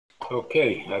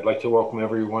Okay, I'd like to welcome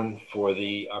everyone for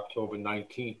the October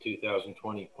 19th,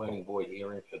 2020 Planning Board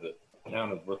hearing for the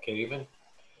town of Brookhaven.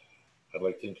 I'd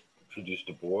like to introduce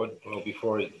the board. Well,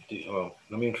 before I do,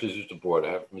 let me introduce the board. I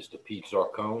have Mr. Pete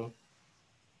Zarcone.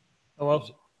 Hello.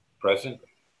 Present.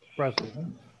 Present.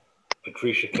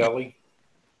 Patricia Kelly.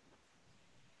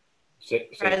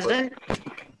 Present.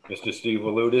 Mr. Steve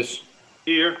Walutis.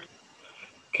 Here.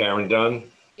 Karen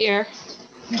Dunn. Here.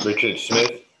 Richard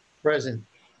Smith. Present.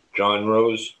 John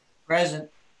Rose. Present.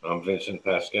 I'm Vincent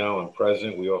Pascal. I'm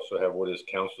present. We also have what is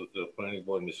counsel to the planning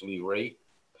board, Ms. Lee Ray,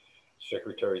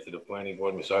 secretary to the planning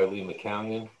board, Ms. Eileen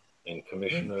McCallion, and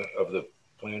commissioner of the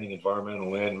planning, environmental,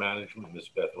 land management, Ms.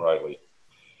 Beth Riley.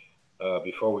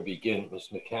 Before we begin, Ms.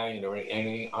 McCallion, are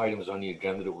any items on the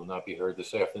agenda that will not be heard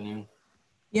this afternoon?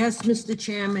 Yes, Mr.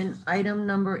 Chairman. Item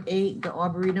number 8, the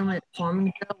Arboretum at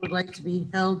Farmingdale would like to be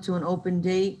held to an open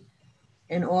date.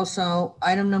 And also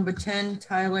item number 10,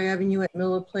 Tyler Avenue at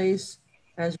Miller Place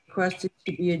has requested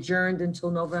to be adjourned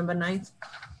until November 9th.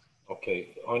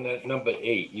 Okay, on that number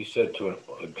 8, you said to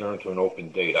adjourn to an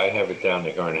open date. I have it down,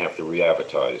 they're going to have to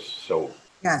re-advertise. So,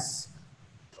 Yes.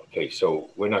 okay, so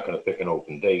we're not going to pick an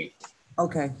open date.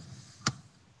 Okay.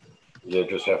 They'll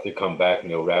just have to come back and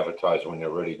they'll advertise when they're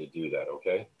ready to do that,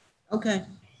 okay? Okay.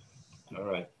 All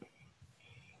right.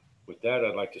 With that,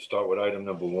 I'd like to start with item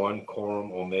number 1,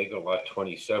 Quorum Omega, Lot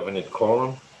 27 at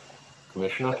Quorum.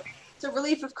 Commissioner? So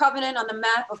relief of covenant on the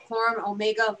map of Quorum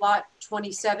Omega Lot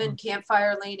 27,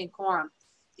 Campfire Lane in Quorum.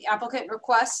 The applicant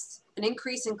requests an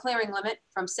increase in clearing limit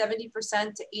from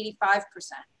 70% to 85%.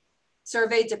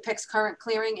 Survey depicts current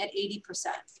clearing at 80%.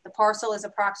 The parcel is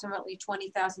approximately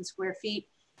 20,000 square feet,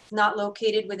 not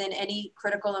located within any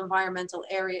critical environmental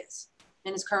areas,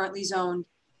 and is currently zoned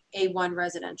A1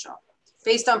 residential.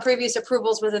 Based on previous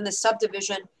approvals within the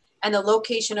subdivision and the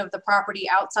location of the property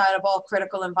outside of all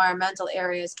critical environmental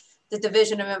areas, the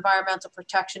Division of Environmental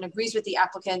Protection agrees with the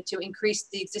applicant to increase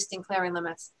the existing clearing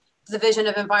limits. The Division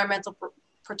of Environmental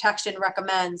Protection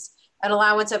recommends an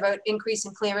allowance of an increase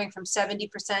in clearing from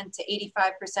 70% to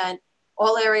 85%.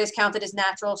 All areas counted as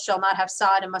natural shall not have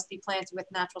sod and must be planted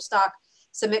with natural stock.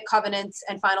 Submit covenants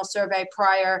and final survey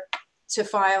prior to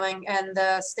filing, and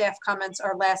the staff comments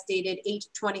are last dated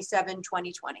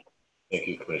 8/27/2020. Thank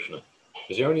you, Commissioner.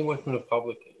 Is there anyone from the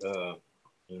public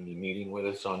in the meeting with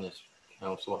us on this,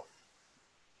 Counselor?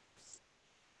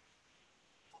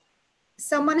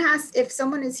 If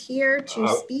someone is here to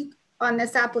speak on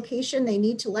this application, they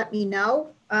need to let me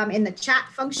know in the chat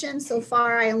function. So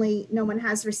far, no one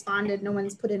has responded. No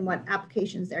one's put in what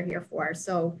applications they're here for.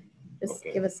 So just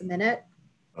give us a minute.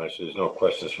 All right, so there's no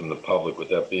questions from the public. With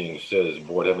that being said, does the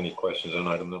board have any questions on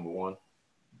item number 1?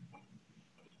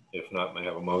 If not, may I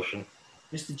have a motion?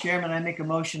 Mr. Chairman, I make a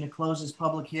motion to close this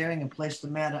public hearing and place the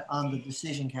matter on the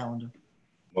decision calendar.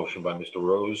 Motion by Mr.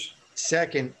 Rose.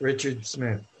 Second, Richard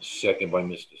Smith. Second by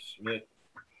Mr. Smith.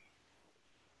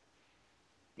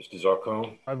 Mr.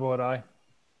 Zarcone. I vote aye.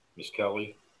 Ms.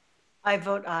 Kelly. I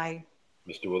vote aye.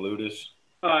 Mr. Walutis.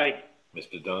 Aye.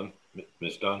 Mr. Dunn.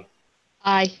 Ms. Dunn.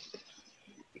 Aye.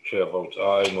 The chair votes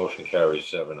aye. Motion carries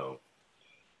 7-0.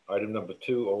 Item number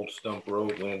 2, Old Stump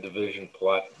Road Land Division,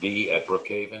 Plot B at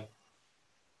Brookhaven.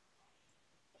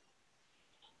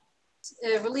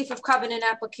 Relief of covenant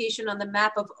application on the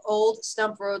map of Old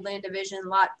Stump Road Land Division,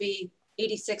 Lot B,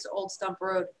 86 Old Stump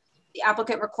Road. The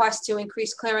applicant requests to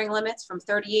increase clearing limits from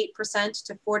 38%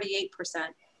 to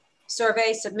 48%.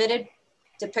 Survey submitted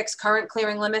depicts current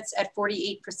clearing limits at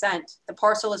 48%. The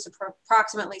parcel is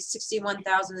approximately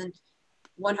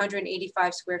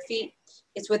 61,185 square feet.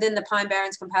 It's within the Pine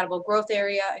Barrens Compatible Growth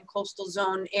Area and Coastal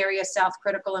Zone Area South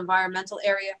Critical Environmental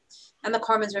Area and the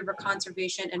Carmans River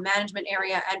Conservation and Management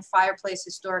Area and Fireplace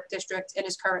Historic District, and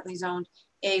is currently zoned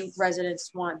A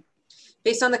Residence 1.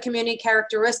 Based on the community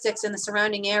characteristics in the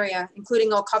surrounding area,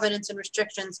 including all covenants and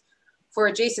restrictions for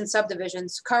adjacent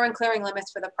subdivisions, current clearing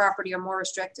limits for the property are more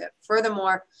restrictive.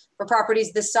 Furthermore, for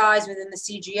properties this size within the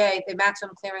CGA, the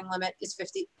maximum clearing limit is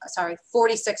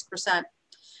 46%.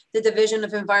 The Division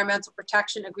of Environmental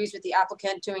Protection agrees with the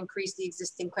applicant to increase the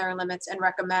existing clearing limits and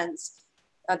recommends,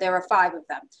 there are 5 of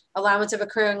them. Allowance of a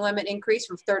clearing limit increase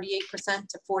from 38%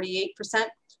 to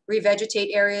 48%,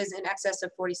 revegetate areas in excess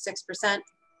of 46%.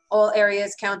 All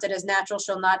areas counted as natural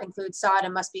shall not include sod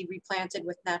and must be replanted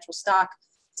with natural stock.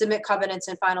 Submit covenants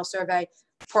and final survey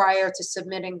prior to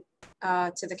submitting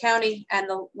to the county, and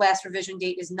the last revision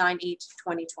date is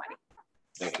 9/8/2020.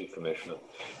 Thank you, Commissioner.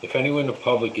 If anyone in the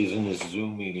public is in this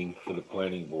Zoom meeting for the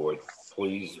planning board,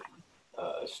 please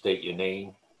state your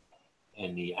name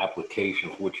and the application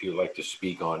for which you'd like to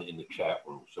speak on in the chat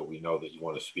room, so we know that you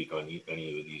want to speak on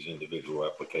any of these individual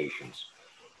applications.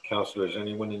 Counselor, is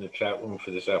anyone in the chat room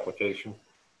for this application?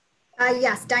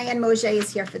 Yes, Diane Mosier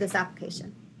is here for this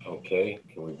application. Okay,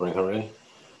 can we bring her in?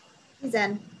 She's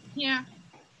in. Here.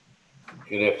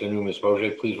 Good afternoon, Ms.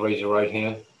 Bourget. Please raise your right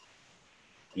hand.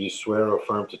 Do you swear or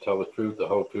affirm to tell the truth, the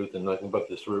whole truth, and nothing but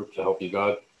the truth to help you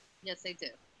God? Yes, I do.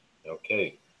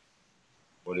 Okay.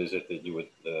 What is it that you would?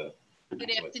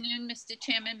 Good afternoon, Mr.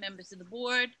 Chairman, members of the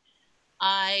board.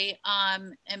 I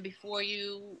am before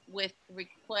you with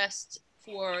request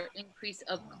for increase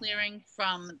of clearing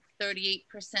from 38%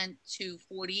 to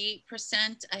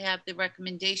 48%. I have the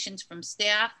recommendations from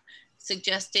staff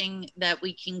suggesting that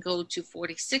we can go to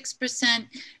 46%.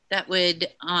 That would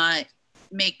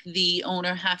make the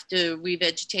owner have to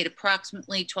revegetate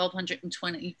approximately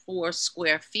 1,224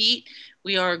 square feet.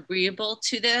 We are agreeable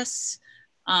to this.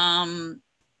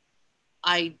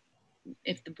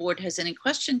 If the board has any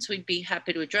questions, we'd be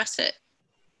happy to address it.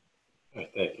 All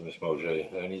right, thank you, Ms. Mosier.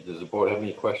 Does the board have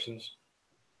any questions?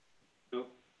 No.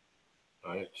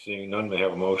 All right, seeing none, may I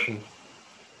have a motion?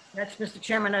 Yes, Mr.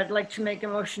 Chairman, I'd like to make a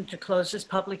motion to close this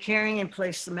public hearing and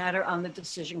place the matter on the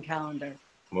decision calendar.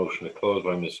 Motion to close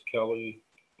by Ms. Kelly.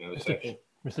 You have a second?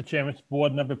 Mr. Chairman, it's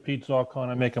Board Member Pete Zarcone.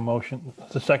 I make a motion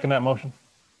to second that motion.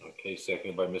 Okay,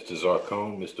 seconded by Mr.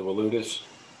 Zarcone. Mr. Walutis?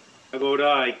 I vote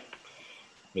aye.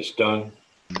 Ms. Dunn?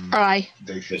 Aye.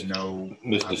 They should know.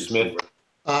 Mr. Smith?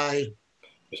 Aye.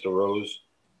 Mr. Rose?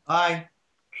 Aye.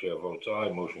 Chair votes aye.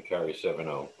 Motion carries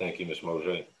 7-0. Thank you, Ms.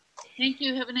 Mosier. Thank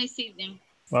you. Have a nice evening.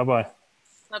 Bye-bye.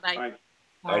 Bye-bye. Aye.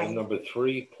 Item number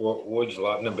 3, Port Woods,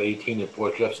 lot number 18 at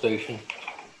Port Jeff Station.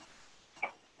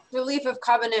 Relief of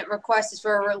covenant request is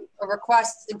for a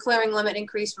request in clearing limit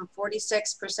increase from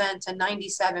 46% to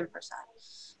 97%.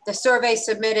 The survey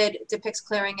submitted depicts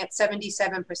clearing at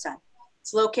 77%.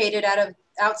 It's located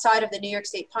outside of the New York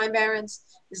State Pine Barrens,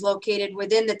 is located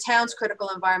within the town's critical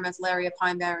environmental area,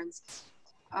 Pine Barrens.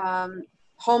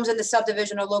 Homes in the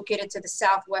subdivision are located to the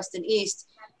southwest and east,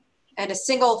 and a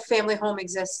single family home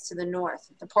exists to the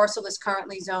north. The parcel is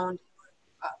currently zoned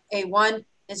A1,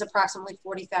 is approximately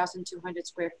 40,200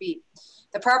 square feet.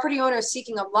 The property owner is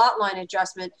seeking a lot line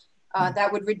adjustment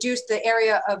that would reduce the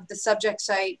area of the subject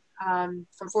site from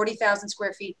 40,000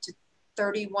 square feet to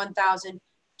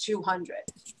 31,200.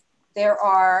 There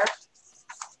are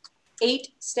 8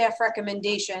 staff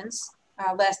recommendations,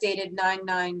 last dated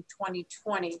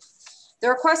 9/9/2020. The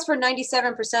request for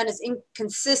 97% is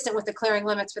inconsistent with the clearing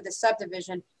limits for the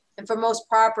subdivision and for most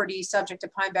properties subject to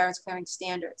Pine Barrens clearing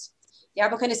standards. The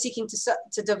applicant is seeking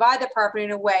to divide the property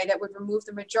in a way that would remove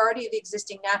the majority of the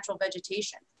existing natural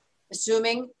vegetation.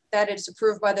 Assuming that it is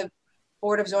approved by the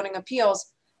Board of Zoning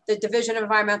Appeals, the Division of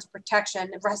Environmental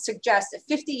Protection suggests a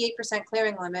 58%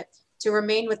 clearing limit to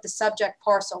remain with the subject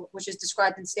parcel, which is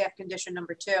described in staff condition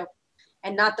number 2,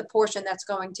 and not the portion that's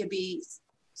going to be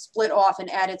split off and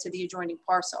added to the adjoining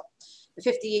parcel. The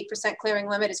 58% clearing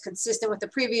limit is consistent with the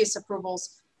previous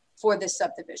approvals for this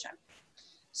subdivision.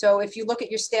 So if you look at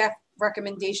your staff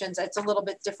recommendations, it's a little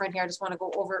bit different here. I just want to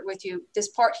go over it with you. This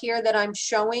part here that I'm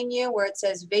showing you where it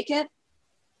says vacant,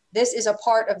 this is a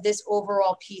part of this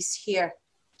overall piece here.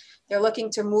 They're looking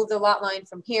to move the lot line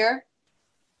from here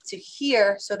to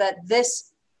here so that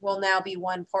this will now be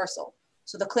one parcel.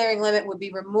 So the clearing limit would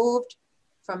be removed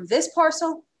from this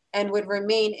parcel and would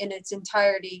remain in its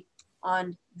entirety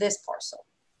on this parcel.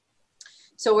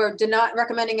 So we're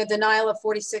recommending a denial of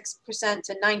 46%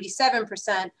 to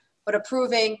 97%, but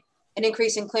approving an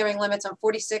increase in clearing limits on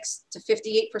 46 to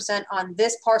 58% on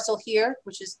this parcel here,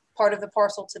 which is part of the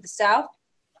parcel to the south.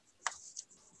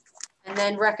 And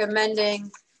then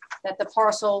recommending that the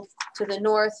parcel to the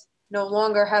north no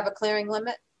longer have a clearing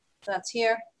limit. That's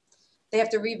here. They have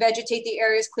to revegetate the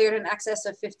areas cleared in excess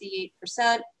of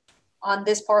 58% on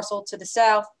this parcel to the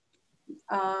south.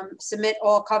 Submit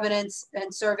all covenants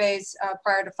and surveys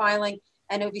prior to filing,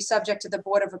 and it would be subject to the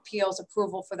Board of Appeals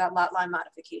approval for that lot line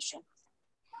modification.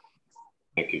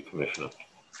 Thank you, Commissioner.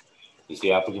 Is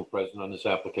the applicant present on this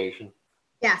application?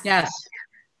 Yes. Yes.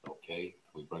 Okay,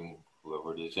 we bring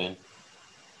whoever it is in.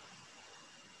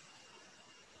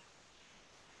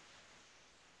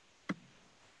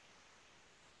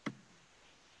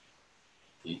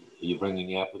 Are you bringing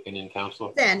the applicant in,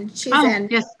 Counselor? She's in.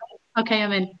 Yes. Okay,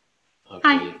 I'm in. Okay.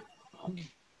 Hi.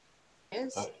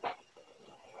 Yes.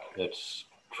 That's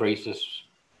Tracy's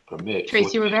permit.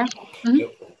 Tracy Rivera.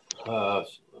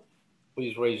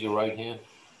 Please raise your right hand.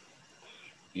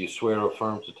 Do you swear or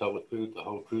affirm to tell the truth, the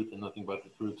whole truth, and nothing but the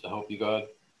truth to help you God?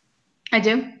 I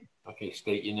do. Okay,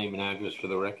 state your name and address for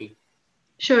the record.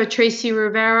 Sure. Tracy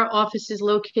Rivera. Office is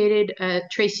located at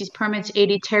Tracy's Permits,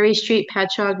 80 Terry Street,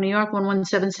 Patchogue, New York,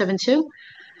 11772.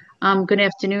 Good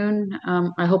afternoon.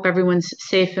 I hope everyone's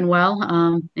safe and well,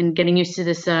 and getting used to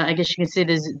this. I guess you can say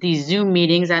these Zoom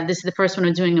meetings. This is the first one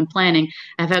I'm doing in planning.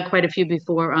 I've had quite a few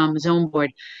before zone board.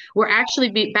 We're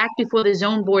actually back before the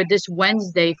zone board this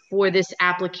Wednesday for this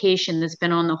application that's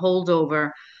been on the holdover.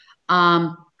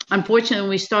 Unfortunately, when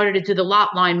we started to do the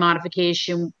lot line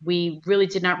modification, we really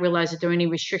did not realize that there were any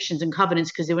restrictions and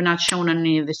covenants because they were not shown on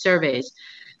any of the surveys.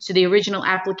 So the original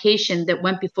application that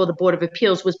went before the Board of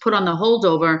Appeals was put on the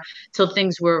holdover till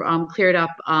things were cleared up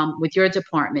with your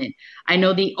department. I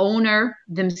know the owner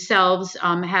themselves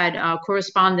had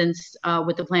correspondence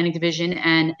with the planning division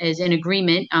and is in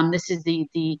agreement. This is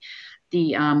the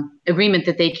agreement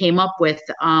that they came up with.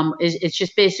 It's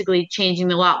just basically changing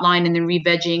the lot line and then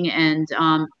re-vegging, and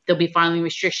they'll be filing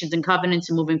restrictions and covenants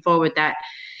and moving forward with that.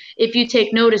 If you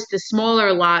take notice, the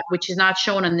smaller lot, which is not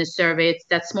shown on this survey, it's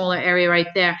that smaller area right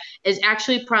there, is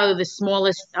actually probably the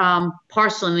smallest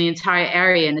parcel in the entire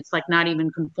area, and it's like not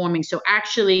even conforming. So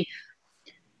actually,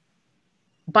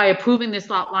 by approving this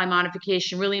lot line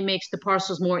modification, really makes the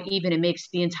parcels more even. It makes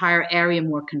the entire area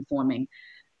more conforming.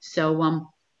 So,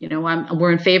 you know,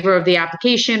 we're in favor of the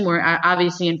application. We're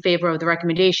obviously in favor of the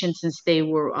recommendation since they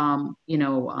were,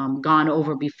 gone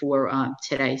over before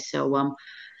today. So,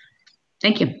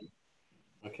 thank you.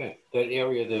 Okay, that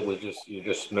area that you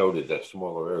just noted, that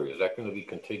smaller area, is that going to be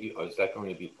contiguous, or is that going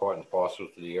to be part and parcel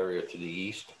to the area to the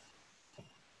east?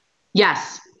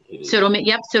 Yes. So it'll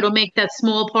make that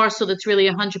small parcel that's really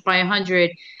 100 by 100.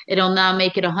 It'll now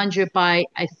make it 100 by,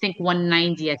 I think,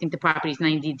 190. I think the property's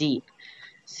 90 deep.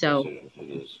 So yes,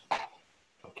 it is.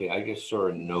 Okay, I just saw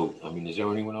a note. I mean, is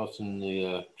there anyone else in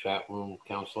the chat room,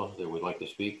 Counselor, that would like to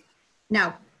speak?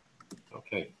 No.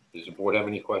 Okay, does the board have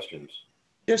any questions?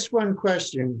 Just one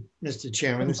question, Mr.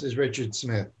 Chairman. This is Richard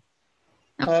Smith.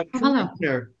 hello.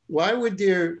 Commissioner, why would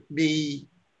there be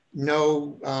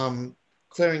no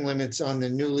clearing limits on the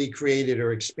newly created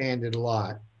or expanded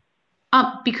lot?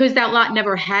 Because that lot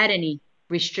never had any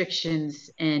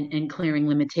restrictions and clearing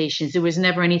limitations. There was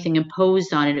never anything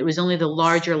imposed on it. It was only the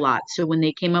larger lot. So when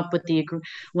they came up with the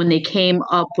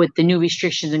new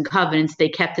restrictions and covenants, they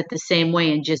kept it the same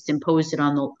way and just imposed it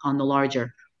on the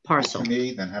larger parcel.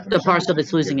 The parcel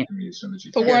that's losing it.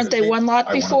 But weren't they one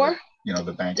lot before?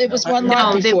 The bank. It was one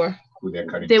lot before.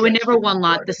 They were never one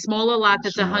lot. The smaller lot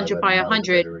that's 100 by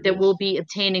 100 that will be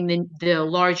obtaining the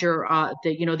larger,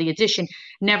 the addition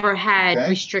never had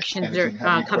restrictions or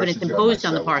covenants imposed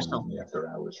on the parcel.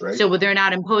 So they're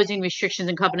not imposing restrictions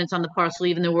and covenants on the parcel,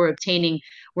 even though we're obtaining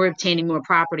more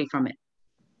property from it.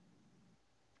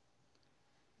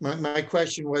 My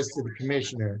question was to the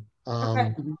commissioner.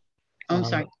 I'm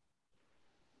sorry.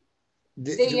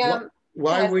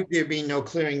 Why would there be no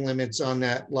clearing limits on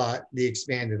that lot, the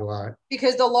expanded lot?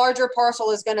 Because the larger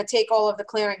parcel is going to take all of the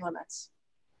clearing limits.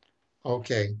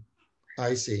 Okay,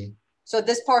 I see. So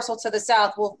this parcel to the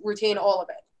south will retain all of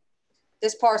it.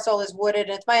 This parcel is wooded,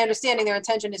 and it's my understanding their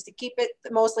intention is to keep it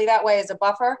mostly that way as a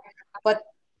buffer, but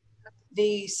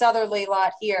the southerly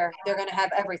lot here, they're going to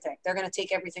have everything. They're going to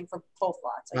take everything from both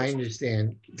lots. I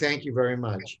understand. Thank you very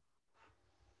much.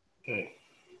 Okay.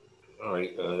 All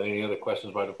right. Any other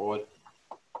questions by the board?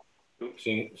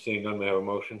 Seeing none, may I have a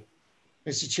motion?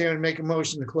 Mr. Chairman, make a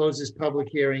motion to close this public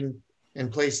hearing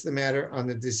and place the matter on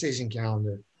the decision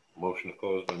calendar. Motion to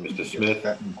close by Mr. Smith.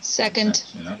 Second.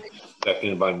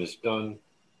 Seconded by Ms. Dunn.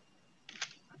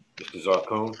 Mr.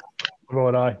 Zarcone.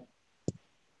 Vote aye.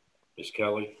 Ms.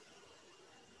 Kelly.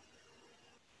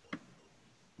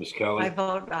 Ms. Kelly. I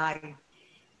vote aye.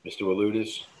 Mr.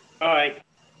 Walutis. Aye.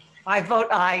 I vote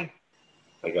aye.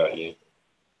 I got you.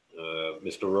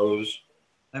 Mr. Rose.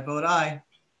 I vote aye.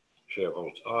 Chair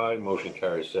votes aye. Motion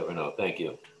carries 7-0. Thank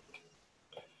you.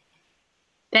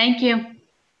 Thank you.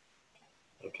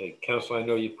 Okay, Council, I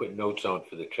know you put notes on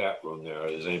for the chat room there.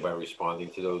 Is anybody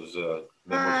responding to those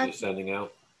memos you're sending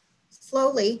out?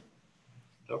 Slowly.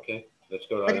 Okay, let's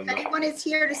go to But item if anyone is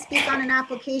here to speak on an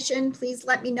application, please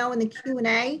let me know in the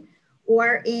Q&A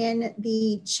or in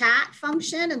the chat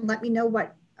function, and let me know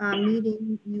what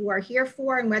meeting you are here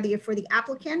for, and whether you're for the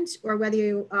applicant or whether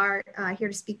you are here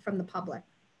to speak from the public.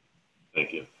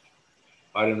 Thank you.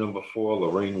 Item number 4,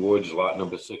 Lorraine Woods, lot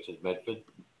number 6 at Medford.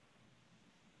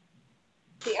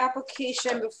 The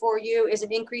application before you is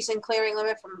an increase in clearing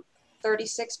limit from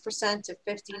 36% to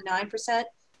 59%.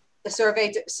 The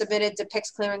survey submitted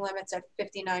depicts clearing limits at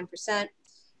 59%.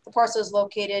 The parcel is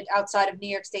located outside of New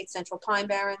York State Central Pine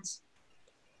Barrens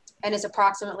and is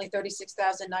approximately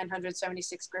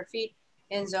 36,976 square feet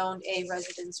in Zone A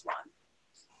Residence 1.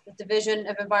 The Division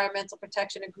of Environmental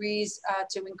Protection agrees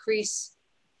to increase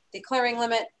the clearing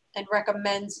limit and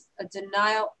recommends a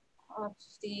denial. of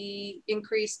the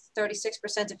increase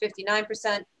 36% to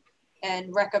 59%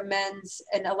 and recommends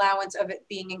an allowance of it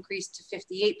being increased to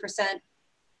 58%.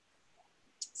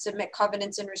 Submit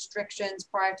covenants and restrictions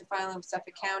prior to filing with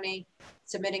Suffolk County,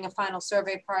 submitting a final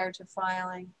survey prior to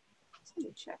filing. Let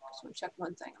me check, just want to check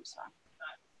one thing,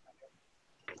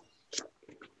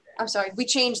 I'm sorry, we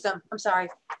changed them, I'm sorry,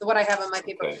 what I have on my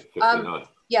paper. Okay, 59.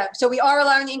 Yeah, so we are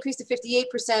allowing the increase to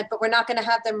 58%, but we're not gonna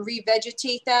have them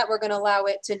revegetate that, we're gonna allow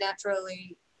it to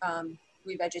naturally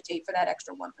revegetate for that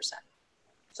extra 1%.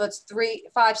 So it's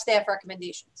 5 staff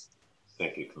recommendations.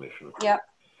 Thank you, Commissioner. Yep.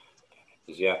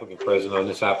 Is the applicant present on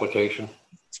this application?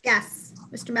 Yes,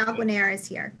 Mr. Malguanera is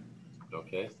here.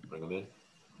 Okay, bring him in.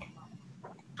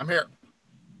 I'm here.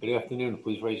 Good afternoon.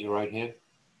 Please raise your right hand.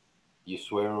 You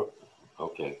swear,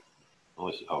 okay.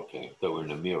 Okay, that we're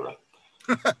in a mirror.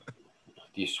 Do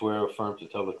you swear or affirm to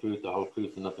tell the truth, the whole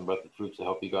truth, and nothing but the truth to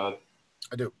help you God?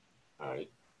 I do. All right.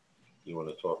 You want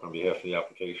to talk on behalf of the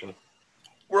application?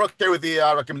 We're okay with the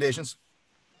recommendations.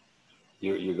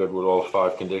 You're good with all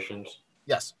 5 conditions?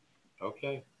 Yes.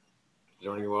 Okay. Is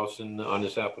there anyone else on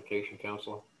this application,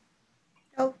 Counselor?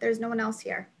 Oh, there's no one else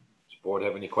here. Does the board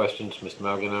have any questions, Mr.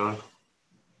 Malguanera?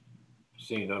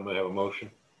 Seeing none, may I have a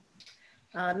motion?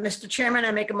 Mr. Chairman,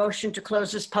 I make a motion to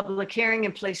close this public hearing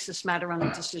and place this matter on the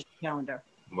decision calendar.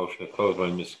 Motion to close by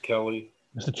Ms. Kelly,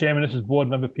 Mr. Chairman, this is Board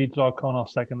Member Pete Zarcone. I'll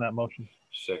second that motion.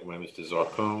 second by Mr.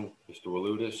 Zarcone. Mr.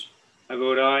 Walutis, I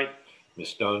vote aye.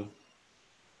 Ms. Dunn,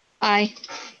 Aye.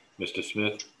 Mr.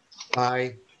 Smith,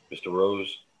 Aye. Mr.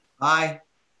 Rose. Aye.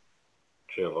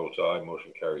 Chair votes aye.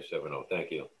 Motion carries 7-0.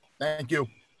 Thank you. Thank you.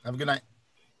 Have a good night.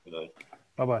 Good night.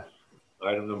 Bye-bye.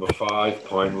 Item number 5,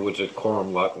 Pine Woods at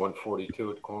Quorum, lot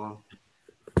 142 at Quorum.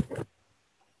 The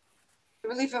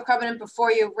relief of covenant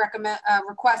before you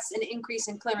requests an increase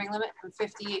in clearing limit from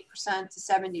 58% to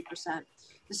 70%.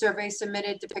 The survey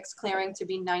submitted depicts clearing to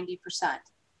be 90%.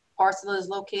 Parcel is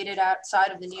located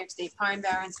outside of the New York State Pine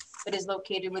Barrens, but is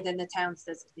located within the town's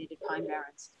designated Pine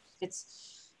Barrens.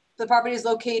 The property is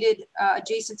located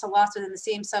adjacent to lots within the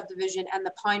same subdivision and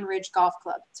the Pine Ridge Golf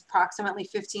Club. It's approximately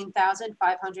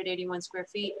 15,581 square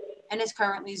feet and is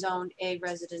currently zoned A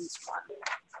Residence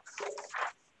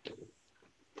 1.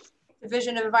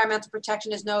 Division of Environmental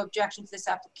Protection has no objection to this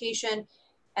application,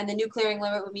 and the new clearing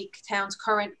limit would meet town's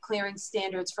current clearing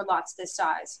standards for lots this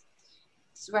size.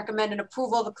 So recommend an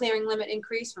approval of a clearing limit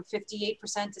increase from 58%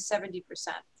 to 70%.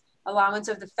 Allowance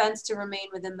of the fence to remain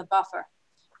within the buffer.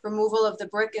 Removal of the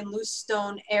brick and loose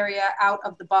stone area out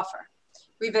of the buffer.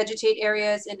 Revegetate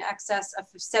areas in excess of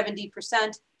 70%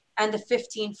 and the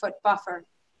 15-foot buffer.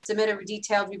 Submit a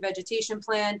detailed revegetation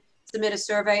plan. Submit a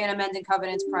survey and amending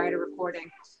covenants prior to recording.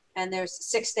 And there's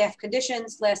 6 staff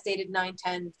conditions, last dated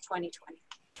 9/10/2020.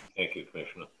 Thank you,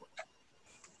 Commissioner.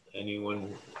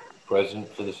 Anyone present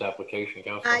for this application,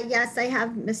 Council? Yes, I have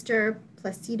Mr.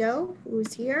 Placido,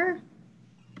 who's here.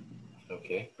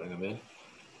 Okay, bring him in.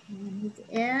 And he's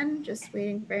in, just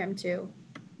waiting for him to.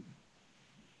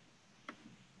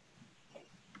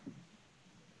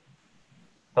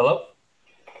 Hello?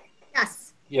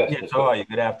 Yes. Yes. Yes, how are you?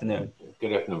 Good afternoon.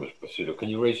 Good afternoon, Mr. Placido. Can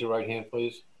you raise your right hand,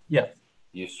 please? Yes,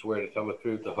 You swear to tell the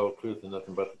truth, the whole truth, and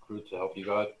nothing but the truth to help you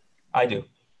God? I do.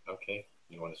 Okay.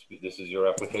 You want to speak? This is your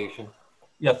application?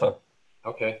 Yes, sir.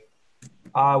 Okay.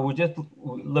 We're just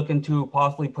looking to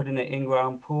possibly put in an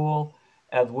in-ground pool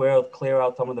as well as clear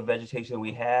out some of the vegetation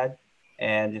we had,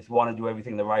 and just want to do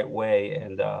everything the right way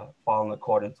and follow in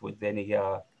accordance with any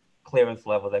clearance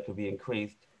level that could be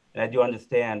increased. And I do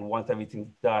understand once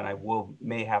everything's done, I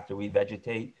may have to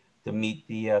revegetate to meet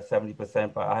the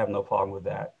 70%, but I have no problem with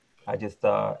that. I just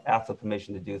ask for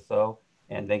permission to do so,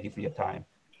 and thank you for your time.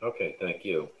 Okay, thank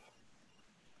you.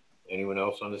 Anyone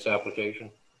else on this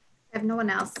application? I have no one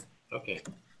else. Okay.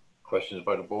 Questions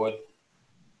by the board?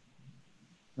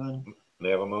 None. May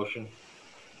I have a motion?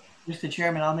 Mr.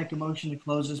 Chairman, I'll make a motion to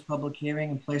close this public hearing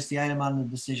and place the item on the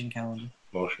decision calendar.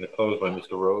 Motion to close by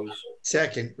Mr. Rose.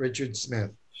 Second, Richard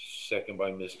Smith. Second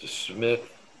by Mr. Smith.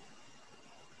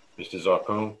 Mr.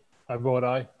 Zarcone. I vote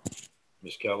aye.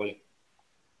 Ms. Kelly.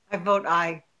 I vote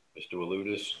aye. Mr.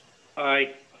 Walutis.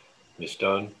 Aye. Ms.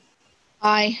 Dunn.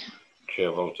 Aye.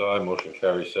 Chair votes aye. Motion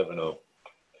carries 7-0.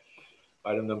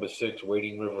 Item number 6,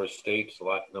 Wading River Estates,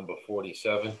 lot number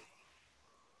 47.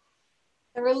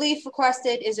 The relief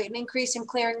requested is an increase in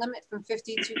clearing limit from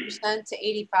 52%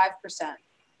 to 85%.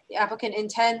 The applicant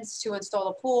intends to install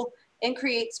a pool and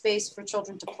create space for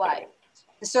children to play.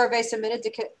 The survey submitted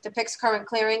depicts current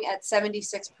clearing at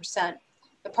 76%.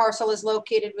 The parcel is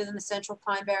located within the Central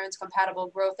Pine Barrens compatible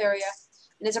growth area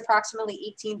and is approximately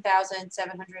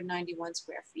 18,791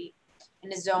 square feet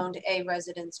and is zoned A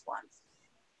Residence 1.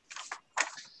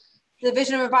 The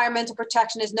Division of Environmental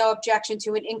Protection has no objection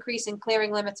to an increase in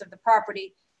clearing limits of the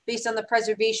property based on the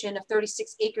preservation of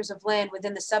 36 acres of land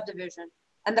within the subdivision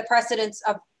and the precedence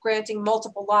of granting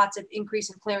multiple lots of increase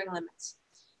in clearing limits.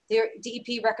 The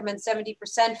DEP recommends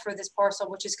 70% for this parcel,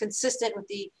 which is consistent with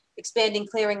the expanding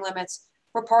clearing limits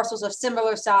for parcels of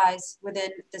similar size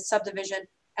within the subdivision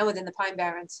and within the Pine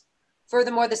Barrens.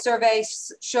 Furthermore, the survey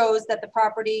shows that the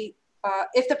property,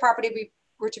 if the property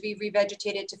were to be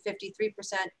revegetated to 53%,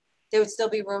 there would still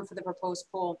be room for the proposed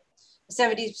pool. The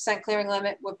 70% clearing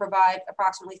limit would provide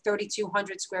approximately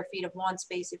 3,200 square feet of lawn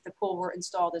space if the pool were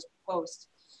installed as proposed.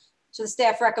 So the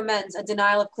staff recommends a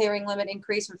denial of clearing limit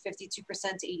increase from 52%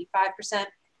 to 85%,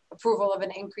 approval of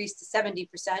an increase to 70%,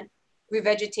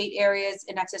 revegetate areas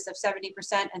in excess of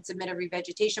 70% and submit a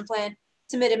revegetation plan,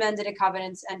 submit amended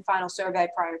covenants and final survey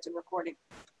prior to recording.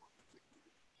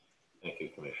 Thank you,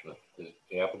 Commissioner. Is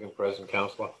the applicant present,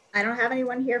 Counselor? I don't have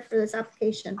anyone here for this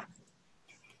application.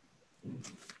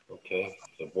 Okay.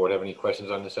 Does the board have any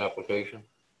questions on this application?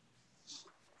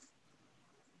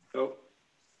 No.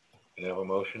 Can I have a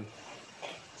motion?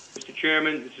 Mr.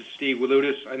 Chairman, this is Steve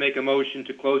Walutis. I make a motion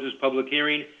to close this public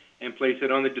hearing and place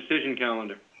it on the decision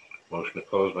calendar. Motion to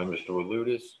close by Mr.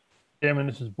 Walutis, Chairman,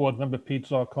 this is Board Member Pete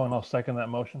Zarcone. I'll second that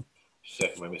motion.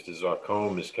 second by Mr.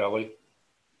 Zarcone. Ms. Kelly?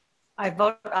 I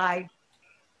vote aye.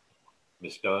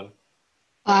 Ms. Dunn?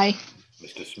 Aye.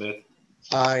 Mr. Smith?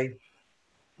 Aye.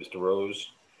 Mr.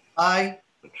 Rose? Aye.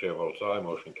 The chair votes aye.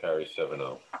 Motion carries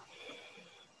 7-0.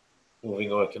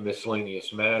 Moving on to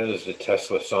miscellaneous matters, the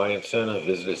Tesla Science Center,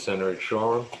 Visitor Center at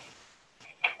Shoreham.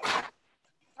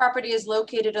 Property is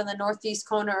located on the northeast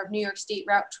corner of New York State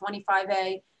Route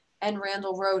 25A and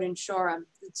Randall Road in Shoreham.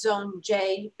 It's Zone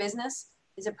J business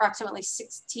is approximately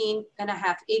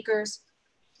 16.5 acres.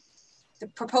 The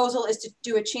proposal is to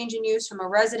do a change in use from a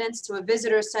residence to a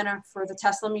visitor center for the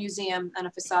Tesla Museum and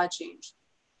a facade change.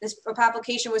 This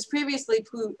application was previously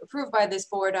approved by this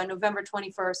board on November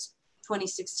 21st,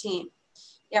 2016.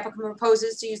 The applicant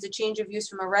proposes to use the change of use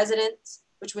from a residence,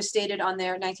 which was stated on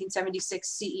their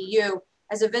 1976 CEU,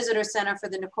 as a visitor center for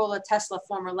the Nikola Tesla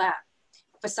former lab.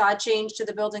 A facade change to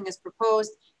the building is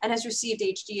proposed and has received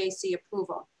HDAC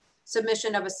approval.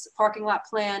 Submission of a parking lot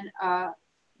plan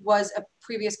was a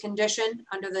previous condition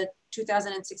under the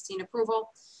 2016 approval.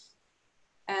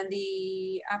 And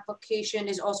the application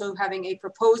is also having a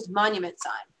proposed monument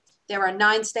sign. There are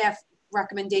 9 staff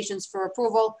recommendations for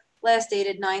approval, last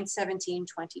dated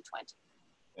 9/17/2020.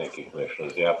 Thank you, Commissioner.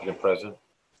 Is the applicant present?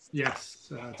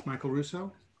 Yes, it's Michael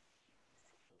Russo.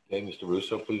 Okay, Mr.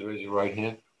 Russo, please raise your right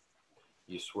hand.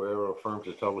 You swear or affirm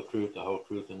to tell the truth, the whole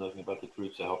truth, and nothing but the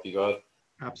truth to help you God?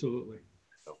 Absolutely.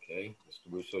 Okay,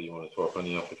 Mr. Russo, you want to talk on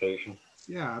the application?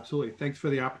 Yeah, absolutely. Thanks for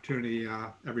the opportunity,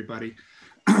 everybody.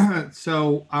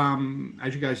 So,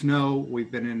 as you guys know, we've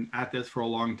been at this for a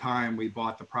long time. We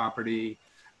bought the property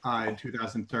in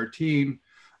 2013.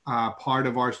 Part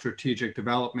of our strategic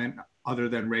development, other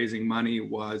than raising money,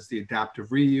 was the adaptive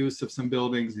reuse of some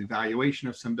buildings, the evaluation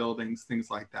of some buildings,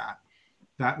 things like that.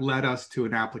 That led us to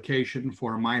an application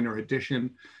for a minor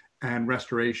addition and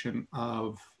restoration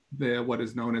of what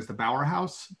is known as the Bower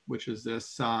House, which is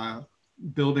this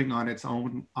building on its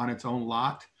own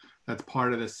lot. That's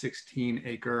part of the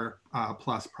 16-acre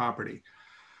plus property.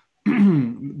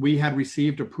 We had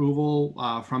received approval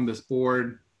from this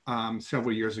board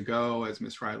several years ago, as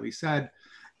Ms. Riley said,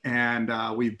 and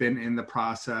we've been in the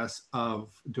process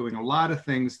of doing a lot of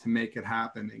things to make it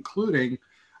happen, including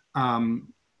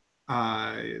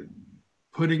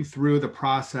putting through the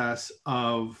process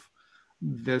of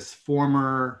this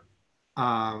former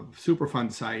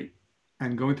Superfund site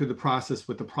and going through the process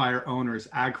with the prior owners,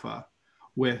 AGFA,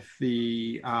 with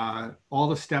the all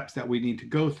the steps that we need to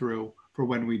go through for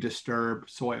when we disturb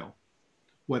soil.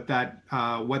 What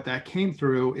that came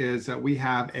through is that we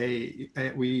had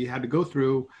to go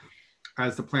through,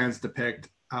 as the plans depict,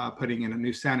 putting in a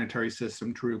new sanitary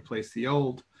system to replace the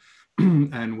old.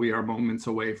 And we are moments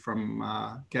away from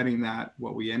getting that.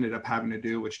 What we ended up having to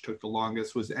do, which took the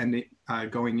longest, was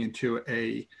going into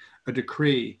a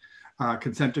decree,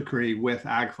 consent decree with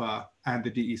AGFA and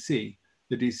the DEC.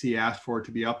 The DEC asked for it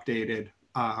to be updated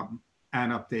and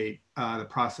update the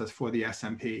process for the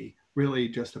SMP, really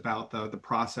just about the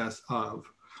process of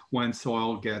when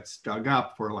soil gets dug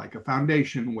up for like a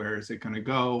foundation, where is it going to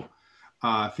go,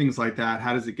 things like that.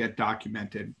 How does it get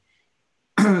documented?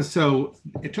 So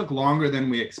it took longer than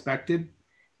we expected.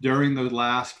 During the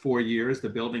last 4 years, the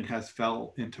building has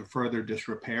fell into further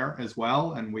disrepair as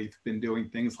well. And we've been doing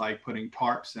things like putting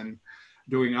tarps and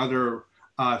doing other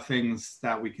things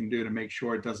that we can do to make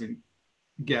sure it doesn't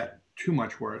get too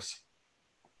much worse.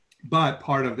 But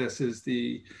part of this is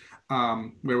the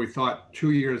where we thought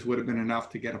 2 years would have been enough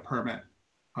to get a permit.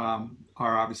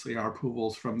 Obviously our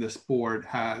approvals from this board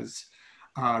has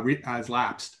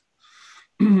lapsed.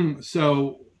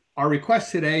 So our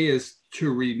request today is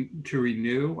to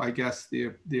renew, I guess,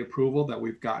 the approval that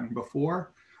we've gotten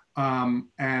before. And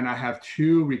I have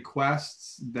 2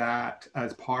 requests that,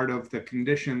 as part of the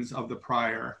conditions of the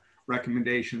prior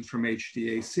recommendations from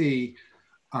HDAC,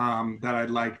 that I'd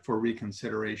like for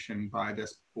reconsideration by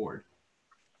this board.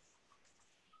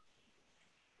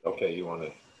 Okay, you want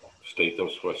to state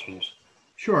those questions?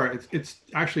 Sure, it's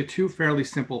actually 2 fairly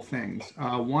simple things.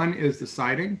 One is the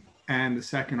siding, and the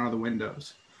second are the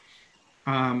windows.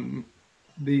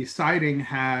 The siding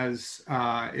is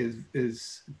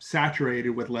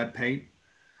saturated with lead paint,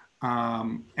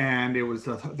 and it was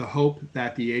the hope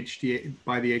that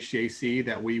by the HDAC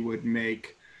that we would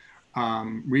make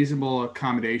reasonable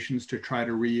accommodations to try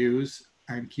to reuse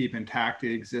and keep intact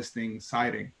the existing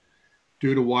siding.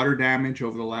 Due to water damage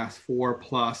over the last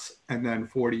 4+ and then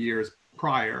 40 years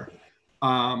prior,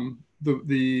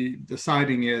 the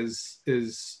siding is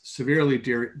severely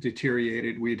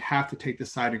deteriorated. We'd have to take the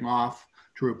siding off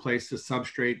to replace the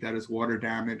substrate that is water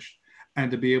damaged,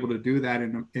 and to be able to do that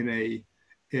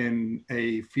in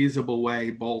a feasible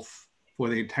way, both for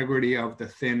the integrity of the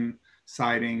thin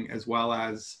siding as well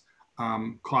as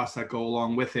costs that go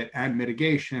along with it and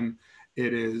mitigation,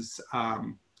 it is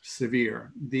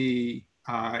severe.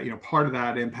 Part of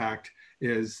that impact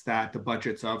is that the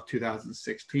budgets of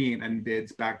 2016 and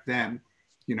bids back then,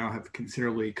 have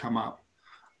considerably come up.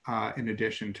 In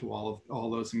addition to all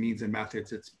those means and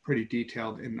methods, it's pretty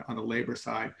detailed on the labor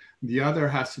side. The other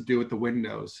has to do with the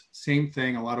windows. Same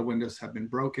thing. A lot of windows have been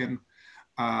broken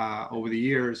over the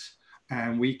years,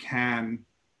 and we can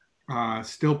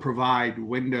still provide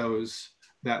windows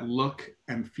that look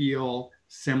and feel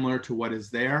similar to what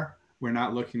is there. We're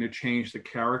not looking to change the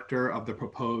character of the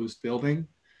proposed building.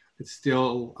 It's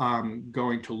still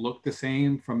going to look the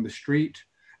same from the street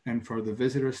and for the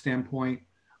visitor standpoint.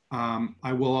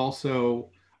 I will also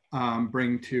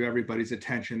bring to everybody's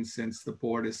attention, since the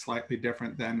board is slightly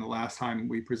different than the last time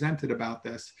we presented about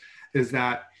this, is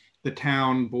that the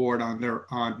town board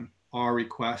on our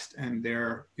request and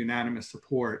their unanimous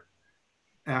support,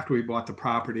 after we bought the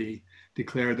property,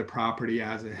 declared the property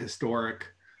as a historic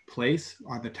place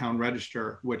on the town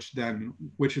register, which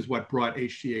is what brought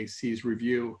HDAC's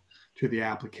review to the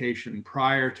application.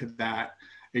 Prior to that,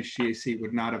 HDAC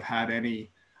would not have had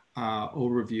any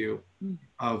overview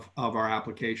of our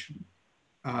application.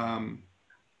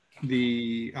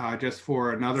 Just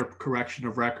for another correction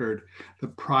of record, the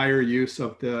prior use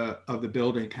of the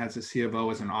building has a C of O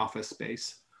as an office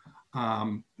space.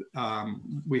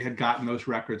 We had gotten those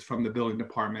records from the building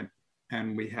department,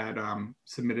 and we had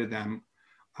submitted them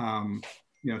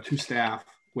to staff,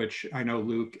 which I know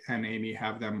Luke and Amy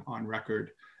have them on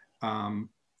record.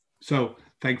 So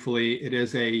thankfully, it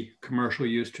is a commercial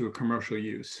use to a commercial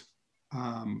use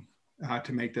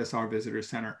to make this our visitor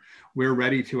center. We're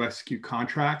ready to execute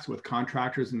contracts with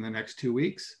contractors in the next 2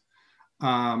 weeks,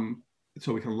 so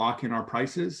we can lock in our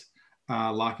prices,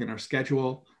 lock in our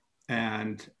schedule,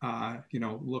 and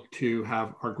look to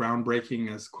have our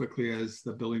groundbreaking as quickly as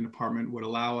the building department would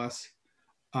allow us.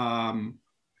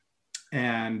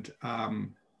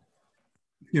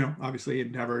 Obviously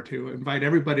endeavor to invite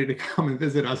everybody to come and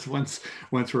visit us once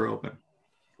we're open.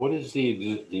 What is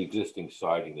the existing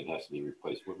siding that has to be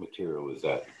replaced? What material is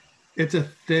that? It's a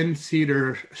thin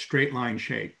cedar straight line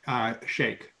shake,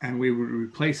 and we would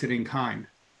replace it in kind.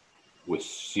 With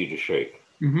cedar shake?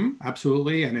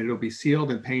 Absolutely, and it'll be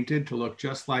sealed and painted to look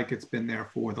just like it's been there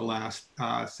for the last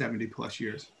 70+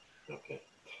 years. Okay.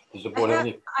 Does the board have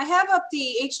any? I have up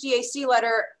the HDAC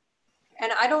letter,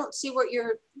 and I don't see what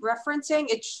you're referencing.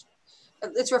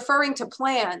 It's referring to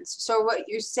plans. So what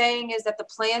you're saying is that the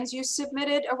plans you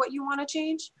submitted are what you want to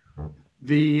change?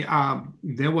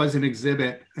 There was an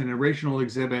exhibit, an original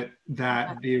exhibit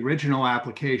that the original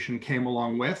application came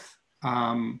along with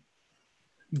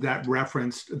that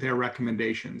referenced their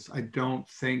recommendations. I don't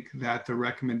think that the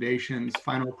recommendations,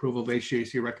 final approval of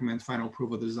HDAC recommends final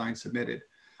approval of the design submitted.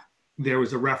 There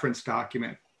was a reference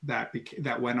document that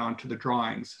went on to the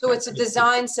drawings. So it's a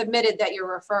design submitted that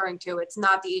you're referring to. It's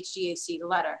not the HDAC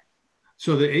letter.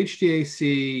 So the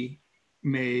HDAC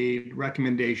made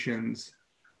recommendations,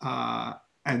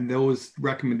 and those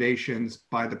recommendations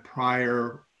by the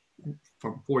prior,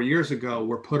 from 4 years ago,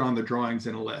 were put on the drawings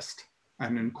in a list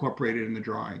and incorporated in the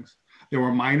drawings. There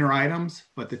were minor items,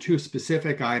 but the 2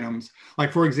 specific items,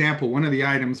 like for example, one of the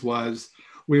items was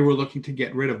we were looking to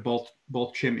get rid of both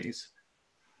chimneys.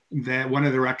 That one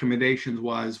of the recommendations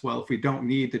was, well, if we don't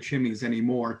need the chimneys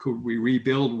anymore, could we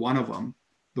rebuild one of them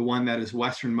the one that is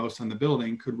westernmost on the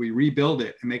building, could we rebuild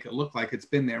it and make it look like it's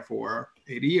been there for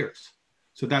 80 years?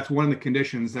 So that's one of the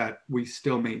conditions that we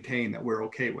still maintain that we're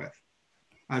okay with,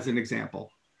 as an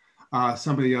example.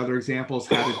 Some of the other examples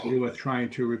had to do with trying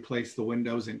to replace the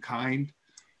windows in kind,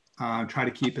 try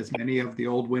to keep as many of the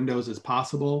old windows as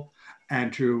possible,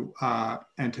 and to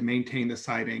maintain the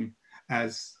siding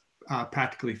as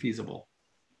practically feasible.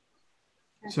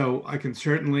 So I can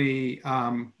certainly,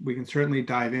 we can certainly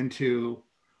dive into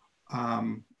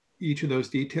each of those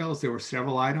details. There were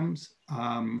several items.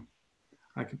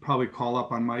 I could probably call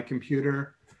up on my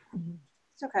computer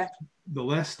It's okay. the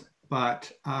list,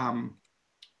 but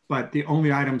the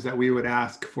only items that we would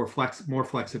ask for more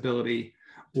flexibility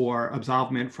or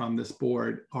absolvement from this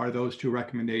board are those two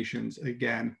recommendations.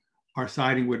 Again, our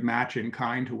siding would match in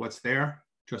kind to what's there,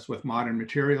 just with modern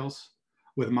materials,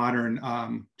 with modern,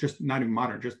 just not even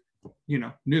modern, just, you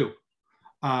know, new,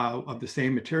 of the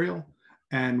same material.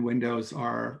 And windows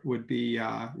would be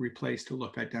replaced to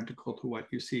look identical to what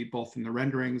you see both in the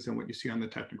renderings and what you see on the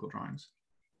technical drawings.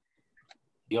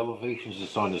 The elevations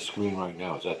that's on the screen right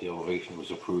now, is that the elevation that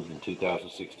was approved in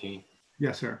 2016?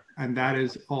 Yes, sir. And that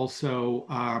is also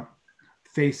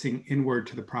facing inward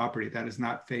to the property. That is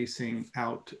not facing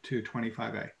out to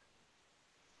 25A.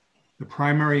 The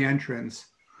primary entrance,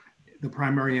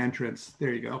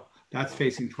 there you go. That's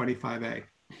facing 25A.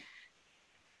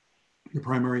 The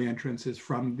primary entrance is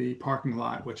from the parking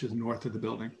lot, which is north of the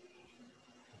building.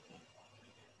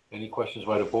 Any questions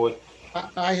by the board?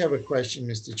 I have a question,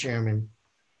 Mr. Chairman.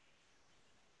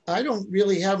 I don't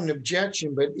really have an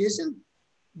objection, but isn't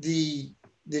the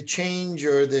change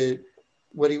or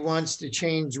what he wants to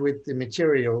change with the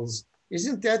materials,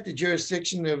 isn't that the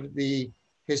jurisdiction of the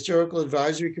Historical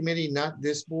Advisory Committee, not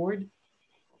this board?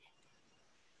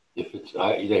 If it's,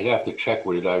 they'd have to check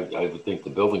with it. I would think the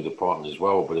building department as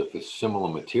well, but if it's similar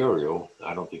material,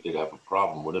 I don't think they'd have a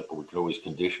problem with it, but we could always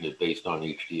condition it based on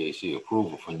HDAC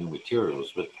approval for new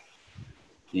materials. But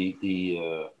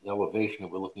the elevation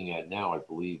that we're looking at now, I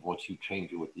believe, once you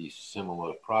change it with the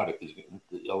similar product,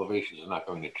 the elevations are not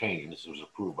going to change, and this was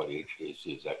approved by the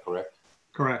HDAC. Is that correct?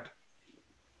 Correct.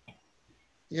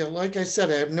 Yeah, like I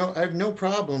said, I have no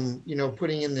problem, you know,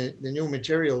 putting in the new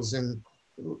materials and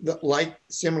like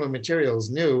similar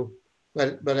materials new,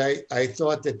 but I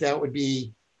thought that would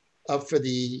be up for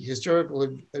the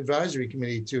Historical Advisory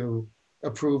Committee to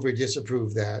approve or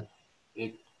disapprove that.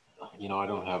 You know, I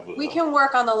don't have. We can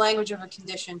work on the language of a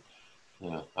condition.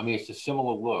 Yeah, I mean, it's a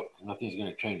similar look. Nothing's going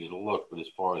to change the look, but as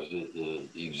far as the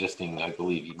existing, I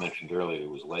believe you mentioned earlier, it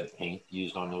was lead paint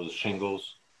used on those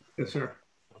shingles. Yes, sir.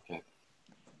 Okay.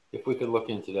 If we could look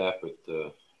into that, but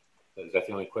is that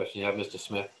the only question you have, Mr.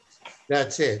 Smith?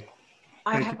 That's it.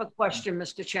 I have a question,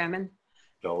 Mr. Chairman.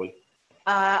 Joey?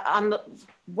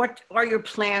 What are your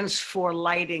plans for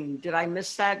lighting? Did I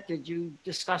miss that? Did you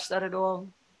discuss that at all?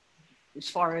 As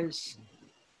far as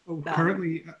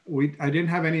currently, I didn't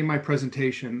have any in my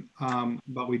presentation,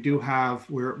 but we do have,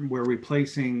 we're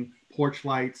replacing porch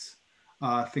lights,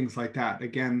 things like that.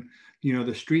 Again, you know,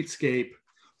 the streetscape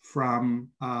from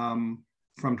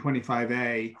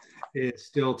 25A is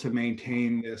still to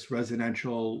maintain this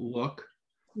residential look,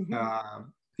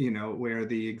 you know, where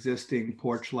the existing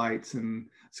porch lights and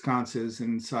sconces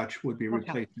and such would be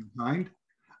replaced in kind,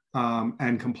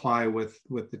 and comply with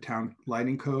the town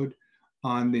lighting code.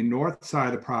 On the north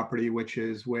side of the property, which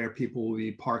is where people will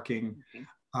be parking,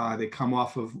 they come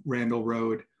off of Randall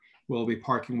Road, will be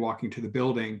parking, walking to the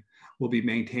building, we'll be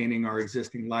maintaining our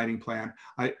existing lighting plan.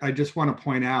 I just want to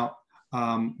point out,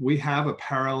 we have a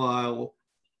parallel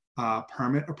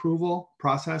permit approval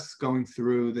process going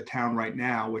through the town right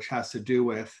now, which has to do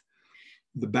with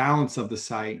the balance of the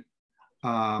site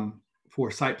for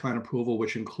site plan approval,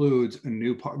 which includes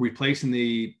replacing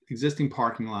the existing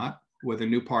parking lot with a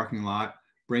new parking lot,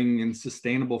 bringing in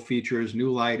sustainable features,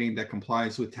 new lighting that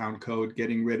complies with town code,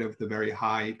 getting rid of the very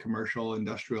high commercial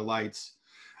industrial lights,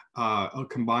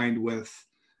 combined with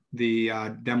the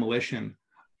demolition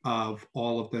of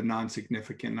all of the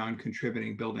non-significant,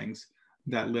 non-contributing buildings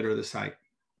that litter the site.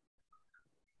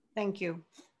 Thank you.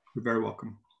 You're very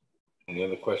welcome. Any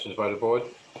other questions by the board?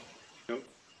 No.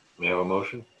 May I have a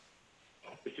motion?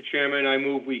 Mr. Chairman, I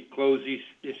move we close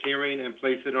this hearing and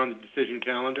place it on the decision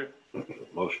calendar.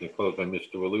 Motion to close by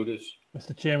Mr. Walutis.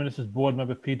 Mr. Chairman, this is Board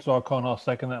Member Pete Zarcone. I'll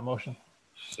second that motion.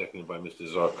 Seconded by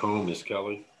Mr. Zarcone. Ms.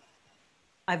 Kelly?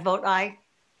 I vote aye.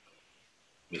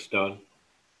 Ms. Dunn?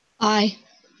 Aye.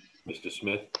 Mr.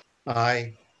 Smith?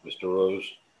 Aye. Mr. Rose?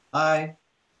 Aye.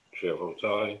 Chair votes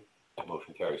aye.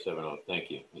 Motion carries 7-0. Thank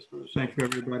you, Mr. Russo. Thank you,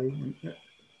 everybody.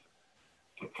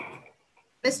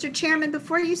 Mr. Chairman,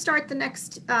 before you start the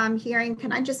next hearing,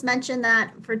 can I just mention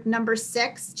that for number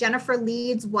 6, Jennifer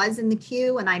Leeds was in the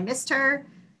queue and I missed her.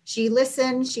 She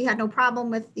listened. She had no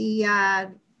problem with the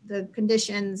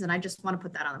conditions, and I just want to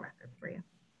put that on the record for you.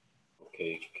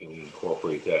 Okay, can we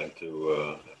incorporate that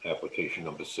into application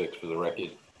number 6 for the record?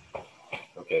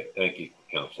 Okay, thank you,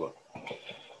 Counselor.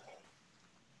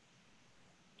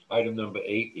 Item number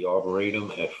 8, the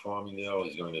Arboretum at Farmingdale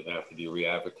is going to have to be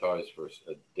re-advertised for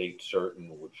a date certain,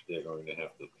 which they're going to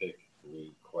have to pick.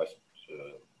 Request.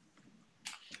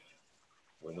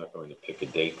 We're not going to pick a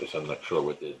date because I'm not sure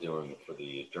what they're doing for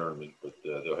the adjournment, but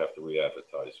they'll have to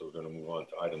re-advertise. So we're going to move on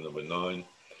to item number 9,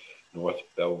 North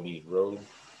Belmead Road.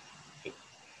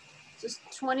 This is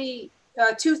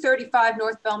 235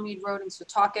 North Belmead Road in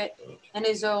Setauket, and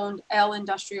is zoned L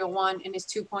Industrial 1 and is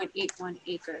 2.81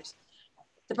 acres.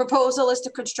 The proposal is to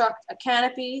construct a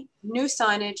canopy, new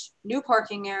signage, new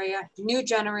parking area, new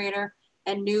generator,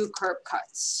 and new curb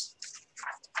cuts.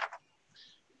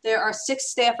 There are 6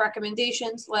 staff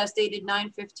recommendations, last dated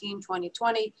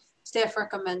 9/15/2020. Staff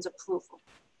recommends approval.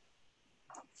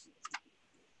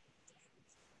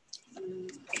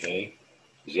 Okay.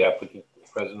 Is the applicant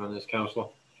present on this, Counselor?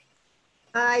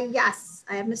 Yes,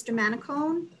 I have Mr.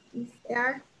 Manicone. He's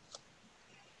there.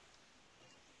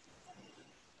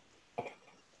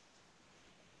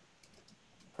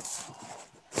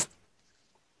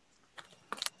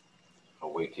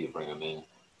 I'll wait till you bring him in.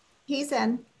 He's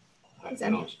in. I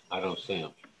don't see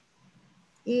him.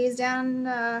 He's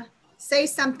down. Say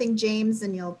something, James,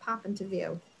 and you'll pop into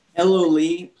view. Hello,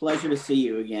 Lee. Pleasure to see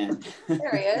you again.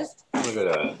 There he is. Look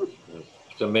at that.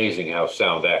 It's amazing how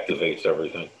sound activates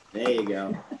everything. There you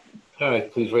go. All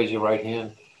right, please raise your right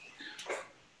hand.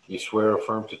 You swear or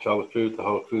affirm to tell the truth, the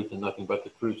whole truth, and nothing but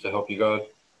the truth to help you God?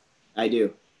 I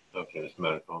do. Okay, Mr.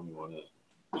 Manicone, you want to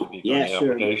speak Yeah, on the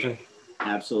sure. application?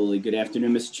 Absolutely. Good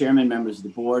afternoon, Mr. Chairman, members of the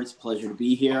board. It's a pleasure to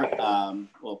be here.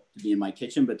 Well, to be in my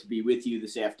kitchen, but to be with you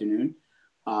this afternoon.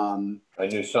 I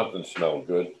knew something smelled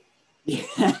good.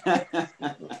 Yeah. I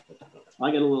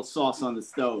got a little sauce on the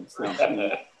stove. So.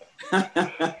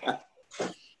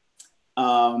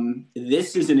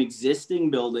 This is an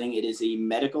existing building. It is a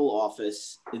medical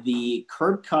office. The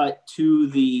curb cut to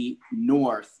the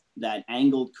north, that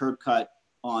angled curb cut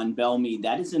on Belmead,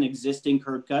 that is an existing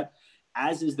curb cut,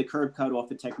 as is the curb cut off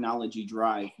the Technology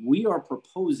Drive. We are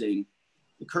proposing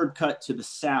the curb cut to the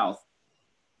south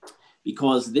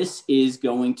because this is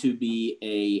going to be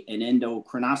an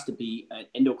endocrinoscopy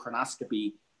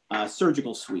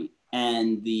surgical suite.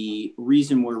 And the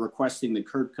reason we're requesting the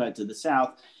curb cut to the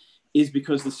south is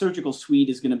because the surgical suite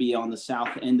is going to be on the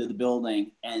south end of the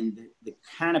building, and the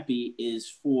canopy is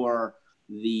for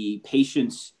the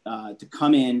patients to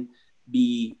come in,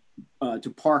 to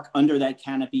park under that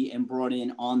canopy and brought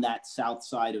in on that south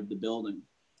side of the building.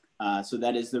 So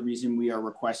that is the reason we are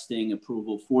requesting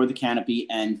approval for the canopy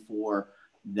and for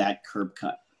that curb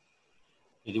cut.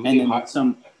 And then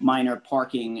some minor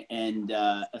parking and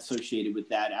associated with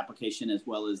that application, as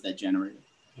well as that generator.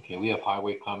 Okay, we have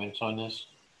highway comments on this.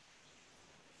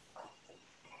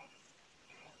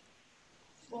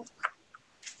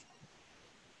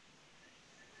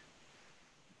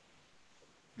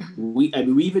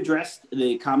 We've addressed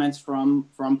the comments from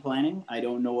planning. I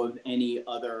don't know of any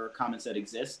other comments that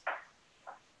exist.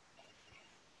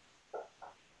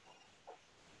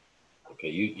 Okay,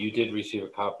 you did receive a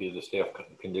copy of the staff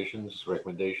conditions,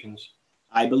 recommendations?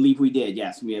 I believe we did,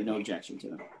 yes. We have no objection to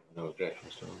them. No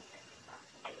objections to them.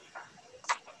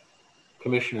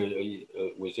 Commissioner,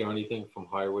 was there anything from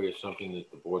highway or something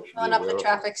that the board should be aware On up the of?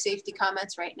 traffic safety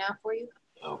comments right now for you.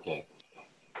 Okay.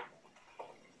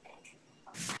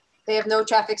 They have no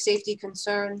traffic safety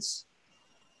concerns.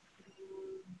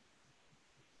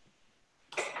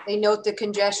 They note the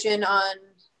congestion on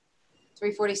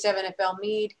 347 at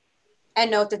Belmead, and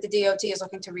note that the DOT is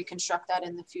looking to reconstruct that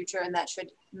in the future, and that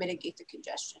should mitigate the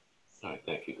congestion. All right,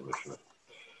 thank you, Commissioner.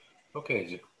 Okay,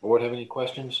 does the board have any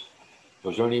questions?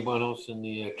 Was there anyone else in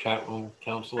the chat room,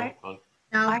 Counselor?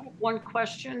 I have one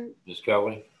question. Ms.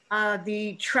 Kelly?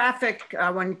 The traffic,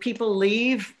 when people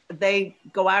leave, they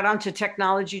go out onto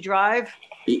Technology Drive?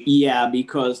 Yeah,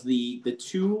 because the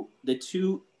two Looks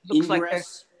like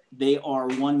ingress, they are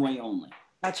one way only.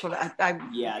 That's what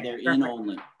yeah, they're perfect. in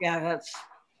only. Yeah, that's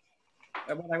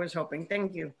what I was hoping.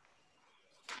 Thank you.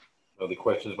 Other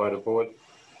questions by the board?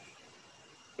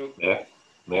 Yeah,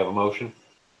 may I have a motion?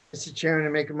 Mr. Chairman, I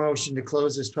make a motion to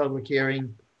close this public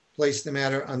hearing, place the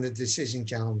matter on the decision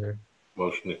calendar.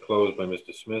 Motion to close by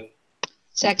Mr. Smith.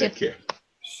 Second.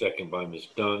 Second by Ms.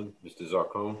 Dunn. Mr.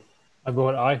 Zarcone? I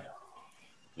vote aye.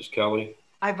 Ms. Kelly?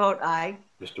 I vote aye.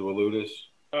 Mr. Walutis?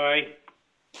 Aye.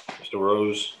 Mr.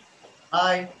 Rose?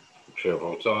 Aye. Chair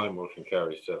votes aye, motion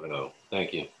carries 7-0.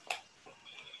 Thank you.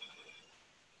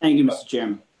 Thank you, Mr.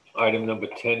 Chairman. Item number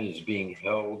 10 is being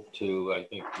held to, I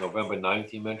think, November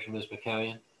 9th, you mentioned, Ms.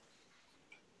 McCallion?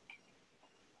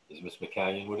 Is Ms.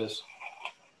 McCallion with us?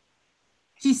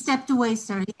 She stepped away,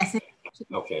 sir. Yes.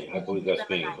 Okay, I believe that's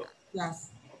being held.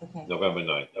 Yes. Okay. November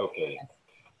 9th, okay. Yes.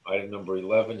 Item number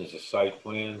 11 is a site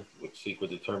plan with secret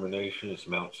determination. It's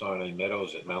Mount Sinai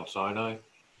Meadows at Mount Sinai.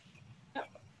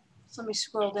 So let me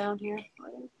scroll down here.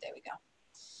 There we go.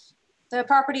 The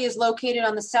property is located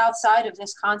on the south side of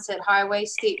Wisconsin Highway,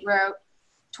 State Route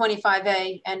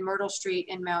 25A and Myrtle Street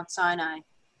in Mount Sinai.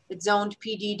 It's zoned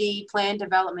PDD, Planned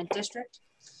Development District.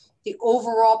 The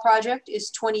overall project is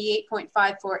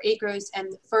 28.54 acres,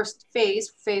 and the first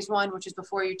phase, phase 1, which is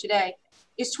before you today,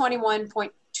 is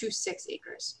 21.26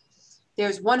 acres.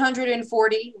 There's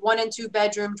 140 1- and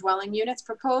 2-bedroom dwelling units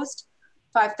proposed,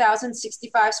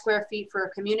 5,065 square feet for a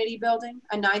community building,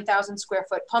 a 9,000 square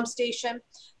foot pump station,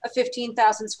 a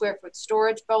 15,000 square foot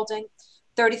storage building,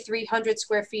 3,300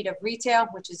 square feet of retail,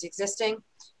 which is existing,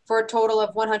 for a total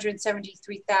of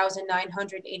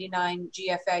 173,989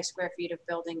 GFA square feet of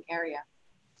building area.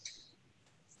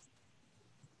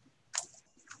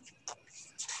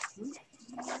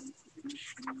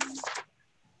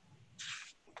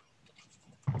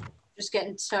 Just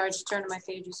getting started, just turning my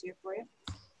pages here for you.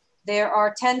 There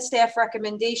are 10 staff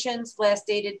recommendations, last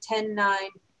dated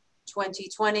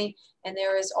 10/9/2020, and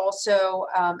there is also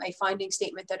a finding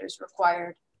statement that is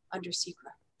required under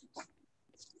SECRA.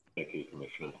 Thank you,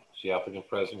 Commissioner. Is the applicant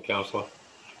present, Counselor?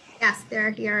 Yes, they're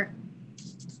here.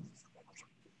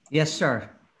 Yes,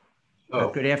 sir. Oh.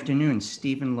 Good afternoon,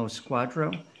 Stephen Lo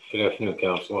Squadro. Good afternoon,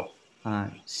 Counselor.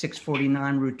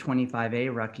 649 Route 25A,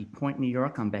 Rocky Point, New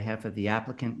York, on behalf of the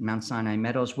applicant, Mount Sinai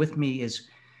Meadows. With me is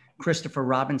Christopher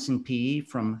Robinson, PE,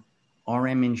 from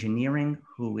RM Engineering,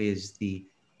 who is the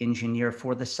engineer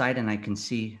for the site, and I can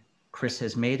see Chris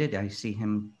has made it. I see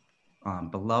him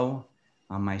below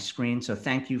on my screen, so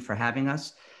thank you for having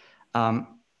us.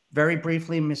 Very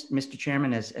briefly, Mr.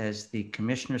 Chairman, as the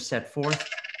commissioner set forth,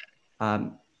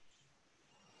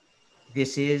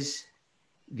 this is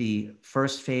the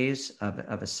first phase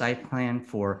of a site plan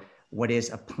for what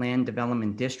is a planned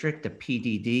development district, a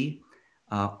PDD.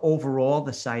 Overall,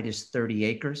 the site is 30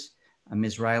 acres.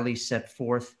 Ms. Riley set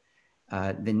forth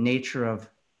the nature of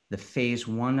the phase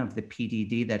 1 of the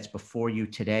PDD that's before you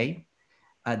today.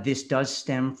 This does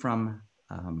stem from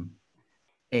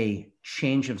a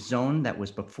change of zone that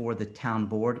was before the town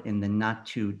board in the not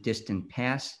too distant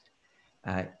past.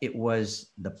 It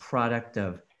was the product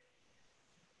of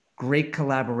great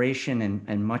collaboration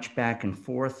and much back and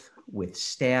forth with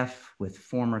staff, with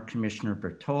former Commissioner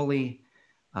Bertoli,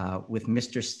 with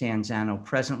Mr. Stanzano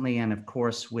presently, and of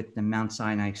course with the Mount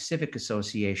Sinai Civic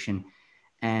Association.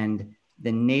 And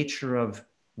the nature of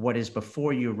what is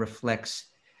before you reflects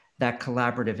that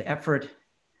collaborative effort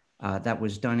that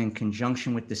was done in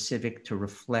conjunction with the Civic to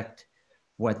reflect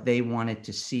what they wanted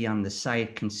to see on the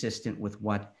site, consistent with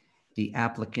what the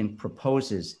applicant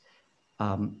proposes.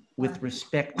 With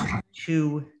respect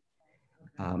to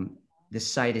the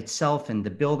site itself and the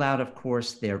build out, of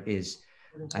course, there is,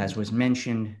 as was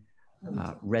mentioned,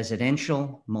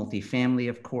 residential, multifamily,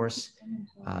 of course.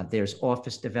 There's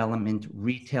office development,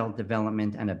 retail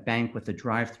development, and a bank with a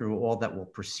drive-through, all that will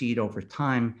proceed over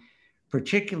time,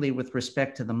 particularly with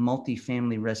respect to the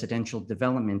multifamily residential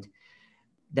development.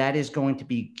 That is going to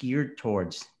be geared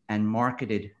towards and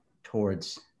marketed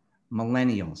towards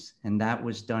millennials. And that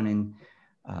was done in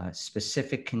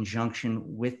specific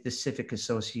conjunction with the Civic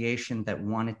Association that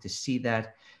wanted to see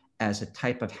that as a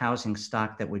type of housing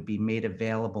stock that would be made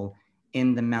available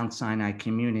in the Mount Sinai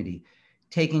community,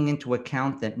 taking into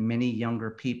account that many younger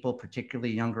people,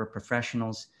 particularly younger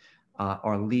professionals,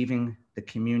 are leaving the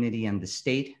community and the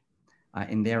state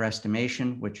in their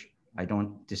estimation, which I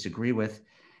don't disagree with,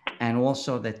 and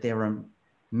also that there are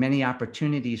many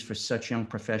opportunities for such young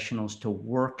professionals to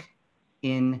work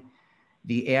in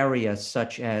the area,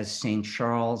 such as St.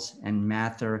 Charles and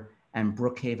Mather and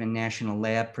Brookhaven National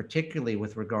Lab, particularly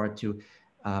with regard to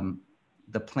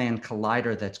the planned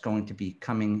collider that's going to be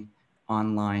coming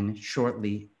online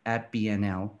shortly at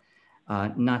BNL,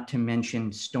 not to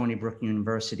mention Stony Brook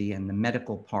University and the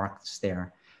medical parks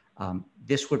there.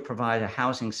 This would provide a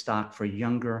housing stock for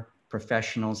younger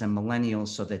professionals and millennials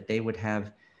so that they would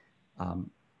have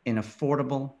an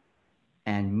affordable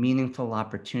and meaningful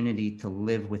opportunity to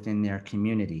live within their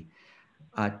community.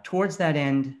 Towards that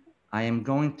end, I am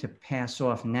going to pass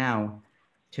off now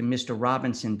to Mr.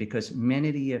 Robinson, because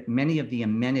many of the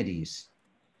amenities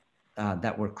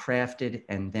that were crafted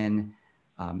and then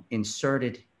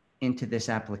inserted into this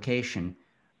application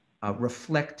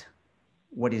reflect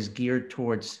what is geared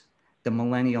towards the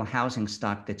millennial housing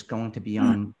stock that's going to be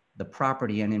on the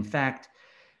property. And in fact,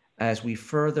 as we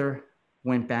further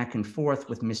went back and forth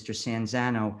with Mr.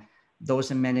 Sanzano,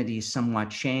 those amenities somewhat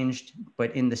changed,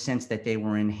 but in the sense that they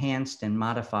were enhanced and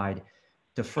modified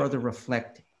to further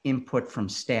reflect input from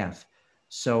staff.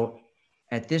 So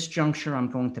at this juncture, I'm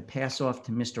going to pass off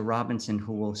to Mr. Robinson,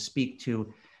 who will speak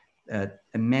to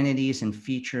amenities and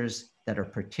features that are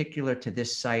particular to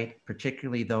this site,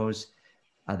 particularly those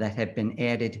that have been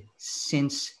added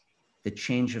since the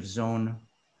change of zone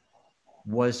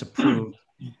was approved.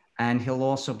 And he'll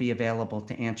also be available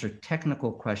to answer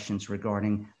technical questions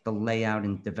regarding the layout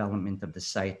and development of the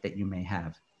site that you may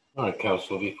have. All right,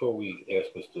 Councilor, before we ask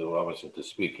Mr. Robinson to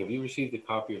speak, have you received a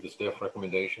copy of the staff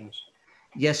recommendations?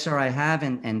 Yes, sir, I have,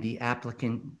 and the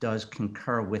applicant does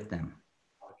concur with them.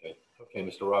 Okay,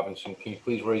 Mr. Robinson, can you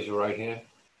please raise your right hand?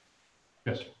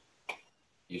 Yes.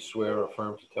 You swear or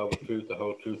affirm to tell the truth, the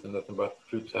whole truth, and nothing but the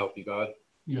truth to help you God?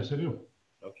 Yes, I do.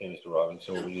 Okay, Mr.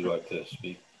 Robinson, would you like to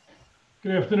speak?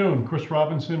 Good afternoon. Chris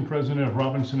Robinson, president of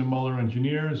Robinson and Muller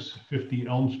Engineers, 50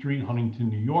 Elm Street, Huntington,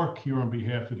 New York, here on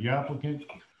behalf of the applicant.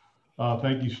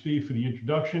 Thank you, Steve, for the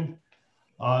introduction.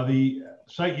 The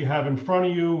site you have in front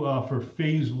of you for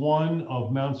phase 1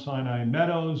 of Mount Sinai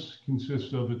Meadows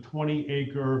consists of a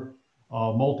 20-acre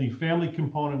multifamily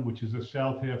component, which is the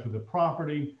south half of the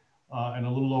property, and a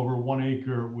little over 1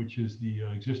 acre, which is the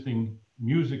existing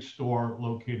music store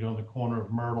located on the corner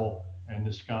of Myrtle and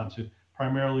Wisconsin.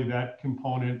 Primarily, that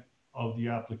component of the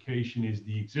application is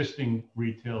the existing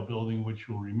retail building, which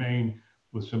will remain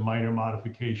with some minor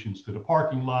modifications to the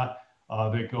parking lot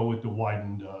that go with the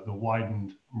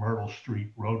widened Myrtle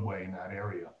Street roadway in that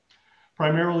area.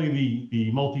 Primarily,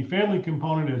 the multifamily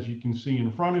component, as you can see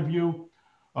in front of you,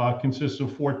 consists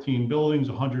of 14 buildings,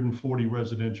 140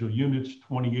 residential units,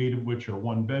 28 of which are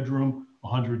 1 bedroom,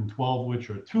 112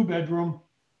 which are 2 bedroom.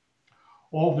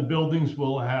 All of the buildings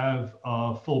will have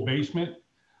a full basement.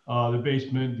 The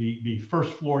basement, the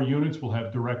first floor units will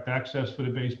have direct access for the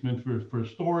basement for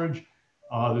storage.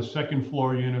 The second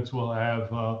floor units will have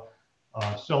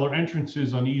cellar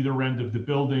entrances on either end of the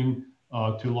building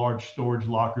to large storage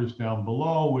lockers down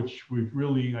below, which we've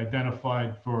really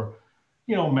identified for,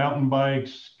 mountain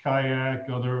bikes, kayak,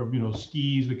 other,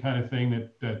 skis, the kind of thing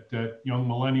that young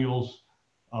millennials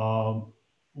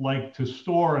like to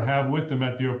store and have with them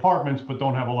at their apartments, but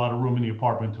don't have a lot of room in the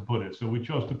apartment to put it. So we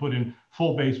chose to put in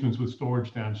full basements with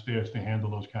storage downstairs to handle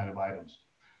those kind of items.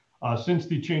 Since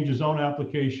the change of zone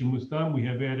application was done, we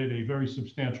have added a very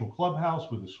substantial clubhouse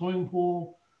with a swimming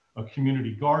pool, a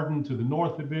community garden to the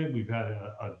north of it. We've had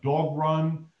a dog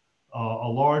run, a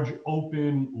large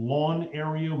open lawn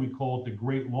area. We call it the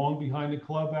Great Lawn behind the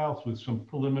clubhouse with some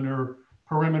perimeter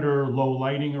low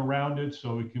lighting around it,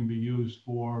 so it can be used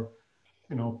for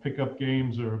pickup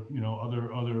games or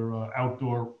other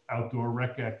outdoor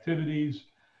rec activities.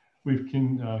 We've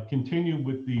continued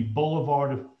with the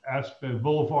boulevard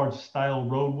style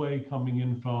roadway coming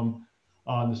in from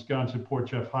Wisconsin Port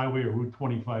Jeff Highway or Route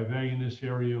 25A in this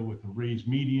area with a raised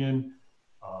median,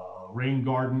 rain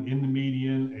garden in the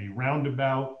median, a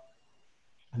roundabout.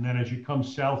 And then as you come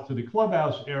south to the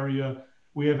clubhouse area,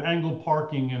 we have angled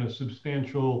parking and a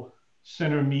substantial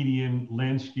center median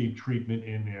landscape treatment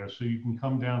in there. So you can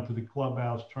come down to the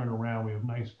clubhouse, turn around. We have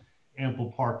nice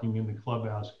ample parking in the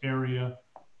clubhouse area.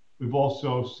 We've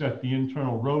also set the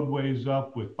internal roadways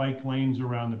up with bike lanes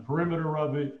around the perimeter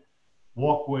of it,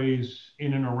 walkways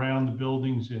in and around the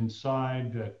buildings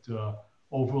inside that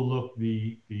overlook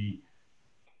the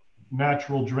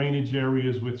natural drainage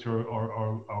areas, which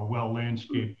are well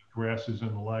landscaped, grasses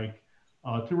and the like,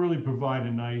 to really provide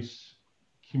a nice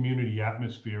community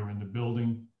atmosphere in the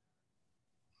building.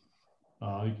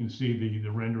 You can see the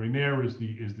rendering there is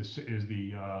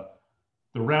the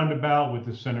roundabout with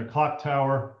the center clock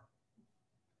tower,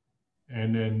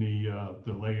 and then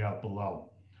the layout below.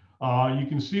 You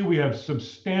can see we have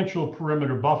substantial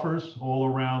perimeter buffers all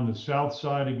around the south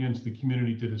side against the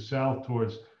community to the south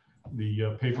towards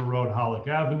the Paper Road, Hollick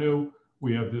Avenue.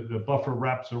 We have the buffer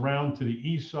wraps around to the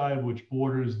east side, which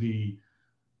borders the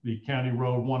County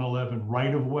Road 111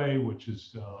 right-of-way, which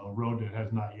is a road that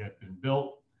has not yet been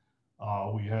built.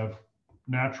 We have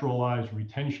naturalized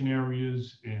retention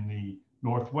areas in the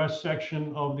northwest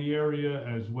section of the area,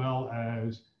 as well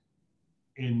as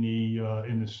in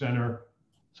the center,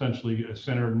 essentially a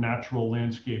center natural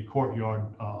landscape courtyard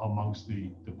amongst the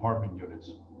apartment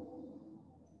units.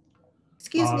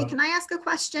 Excuse me, can I ask a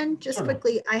question just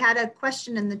quickly? I had a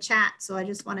question in the chat, so I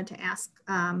just wanted to ask.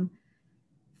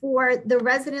 For the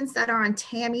residents that are on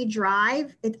Tammy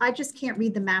Drive, I just can't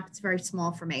read the map. It's very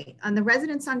small for me. On the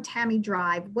residents on Tammy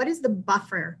Drive, what is the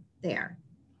buffer there?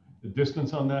 The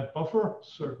distance on that buffer?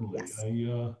 Certainly. Yes.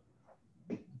 I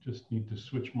just need to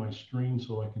switch my screen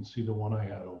so I can see the one I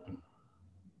had open.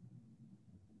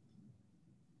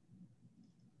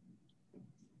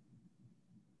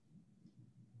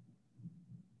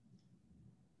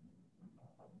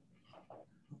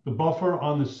 The buffer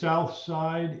on the south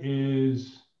side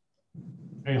is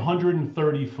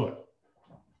 130 foot.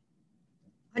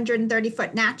 130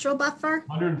 foot natural buffer?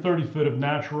 130 foot of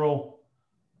natural,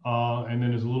 and then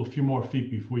there's a little few more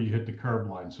feet before you hit the curb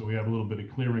line. So we have a little bit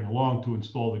of clearing along to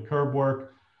install the curb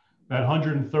work. That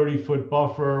 130 foot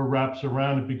buffer wraps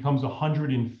around, it becomes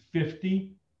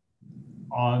 150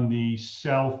 on the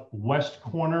southwest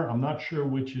corner. I'm not sure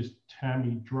which is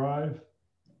Tammy Drive.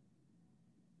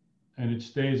 And it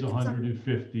stays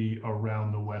 150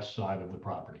 around the west side of the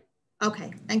property.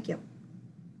 Okay, thank you.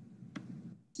 I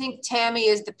think Tammy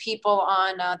is the people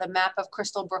on the map of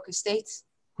Crystal Brook Estates.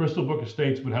 Crystal Brook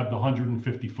Estates would have the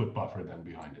 150 foot buffer then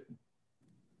behind it.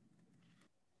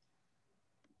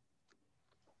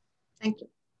 Thank you.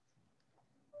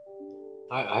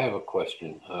 I have a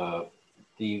question.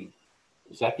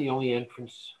 Is that the only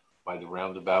entrance by the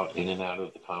roundabout in and out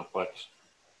of the complex?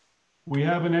 We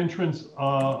have an entrance,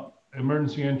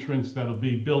 emergency entrance that'll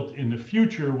be built in the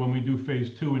future when we do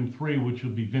phase 2 and 3, which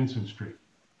will be Vincent Street.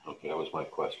 Okay, that was my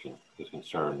question. I was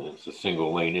concerned. It's a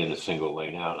single lane in, a single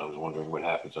lane out. I was wondering what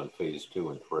happens on phase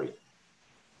 2 and 3.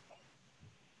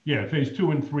 Yeah, phase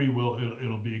 2 and 3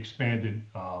 it'll be expanded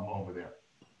over there.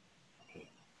 Okay.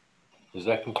 Does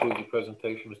that conclude your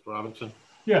presentation, Mr. Robinson?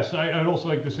 Yes, I'd also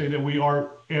like to say that we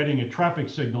are adding a traffic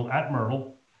signal at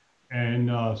Myrtle. And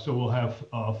so we'll have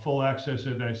full access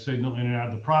at that signal in and out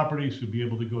of the property, so be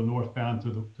able to go northbound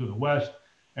to the west.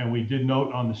 And we did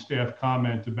note on the staff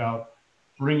comment about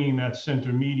bringing that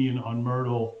center median on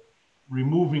Myrtle,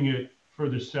 removing it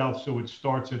further south so it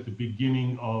starts at the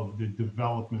beginning of the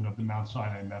development of the Mount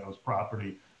Sinai Meadows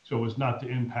property, so as not to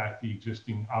impact the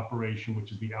existing operation,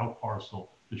 which is the out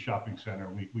parcel, the shopping center.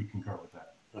 We concur with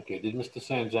that. Okay, did Mr.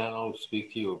 Sanzano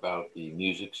speak to you about the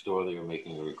music store? They were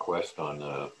making a request on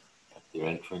their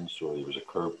entrance, or there was a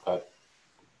curb cut?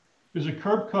 There's a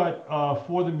curb cut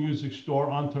for the music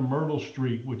store onto Myrtle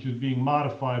Street, which is being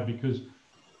modified because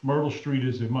Myrtle Street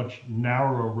is a much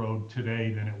narrower road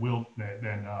today than it will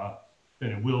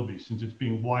be, since it's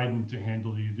being widened to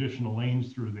handle the additional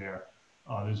lanes through there.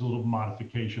 There's a little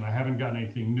modification. I haven't gotten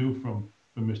anything new from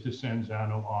Mr.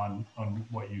 Sanzano on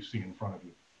what you see in front of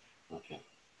you. Okay.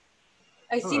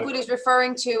 I think what he's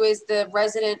referring to is the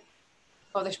resident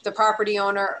or the property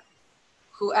owner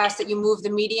who asked that you move the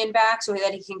median back so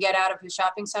that he can get out of his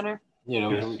shopping center.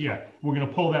 Yes, yeah, we're going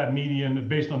to pull that median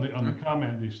based on the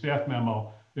comment. The staff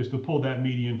memo is to pull that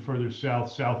median further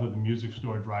south of the music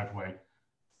store driveway,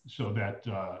 so that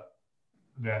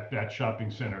that shopping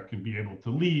center can be able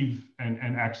to leave and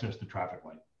access the traffic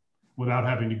light without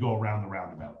having to go around the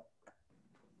roundabout.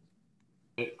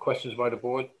 Questions by the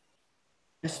board?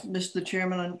 Yes, Mr.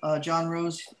 Chairman, John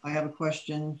Rose, I have a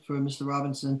question for Mr.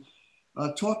 Robinson.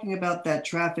 Talking about that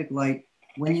traffic light,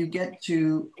 when you get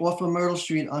off of Myrtle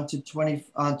Street onto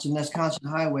Nesconset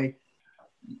Highway,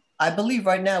 I believe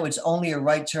right now it's only a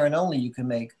right turn only you can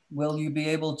make. Will you be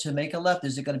able to make a left?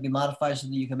 Is it going to be modified so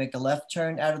that you can make a left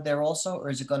turn out of there also, or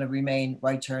is it going to remain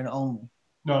right turn only?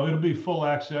 No, it'll be full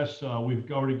access.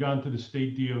 We've already gone to the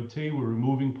state DOT. We're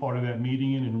removing part of that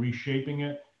median and reshaping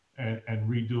it and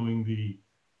redoing the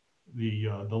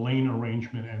lane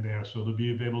arrangement in there, so they'll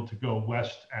be able to go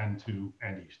west and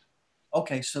east.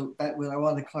 Okay, so I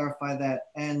wanted to clarify that.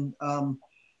 And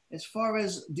as far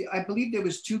as I believe there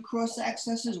was 2 cross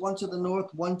accesses, one to the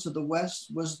north, one to the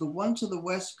west. Was the one to the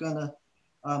west gonna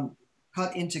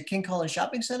cut into King Cullen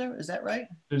Shopping Center? Is that right?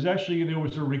 There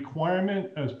was a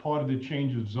requirement as part of the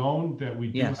change of zone that we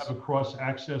do have a cross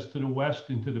access to the west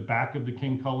into the back of the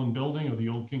King Cullen building, or the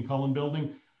old King Cullen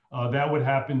building. That would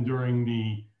happen during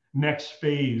the next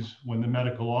phase when the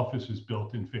medical office is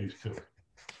built in phase 2.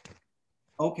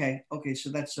 Okay, so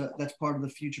that's part of the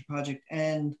future project.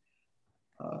 And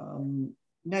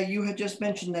now you had just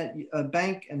mentioned that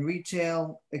bank and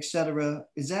retail, etc.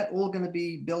 Is that all going to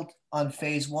be built on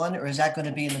phase 1, or is that going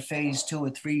to be in the phase 2 or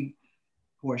 3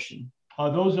 portion?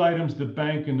 Those items, the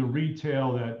bank and the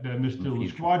retail that Mr.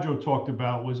 Lusquadro talked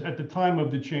about, was at the time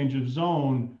of the change of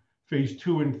zone. Phase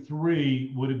 2 and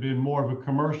 3 would have been more of a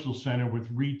commercial center with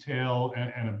retail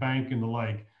and a bank and the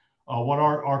like. What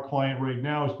our client right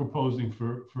now is proposing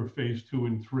for phase 2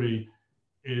 and 3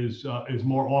 is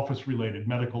more office related,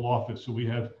 medical office. So we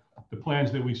have The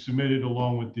plans that we submitted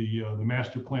along with the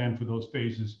master plan for those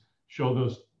phases show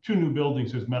those 2 new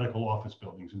buildings as medical office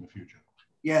buildings in the future.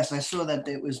 Yes, I saw that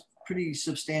it was pretty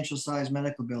substantial sized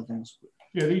medical buildings.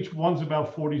 Yeah, each one's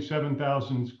about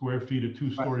 47,000 square feet, a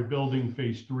 2-story building.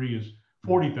 Phase 3 is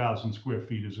 40,000 square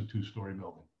feet as a 2-story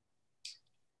building.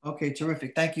 Okay,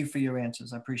 terrific. Thank you for your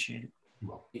answers. I appreciate it.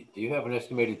 Do you have an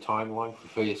estimated timeline for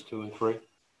phase 2 and 3?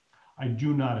 I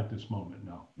do not at this moment,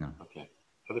 no. Okay.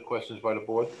 Other questions by the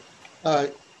board?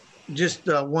 Just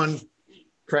one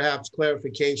perhaps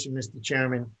clarification, Mr.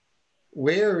 Chairman.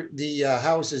 Where the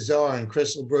houses are in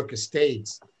Crystal Brook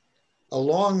Estates,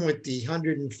 along with the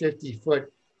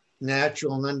 150-foot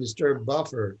natural and undisturbed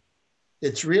buffer,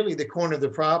 it's really the corner of the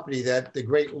property that the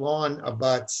Great Lawn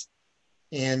abuts,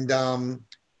 and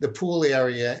the pool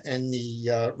area and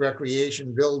the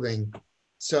recreation building.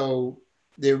 So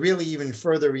they're really even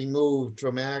further removed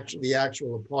from the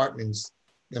actual apartments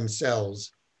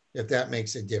themselves, if that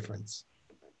makes a difference.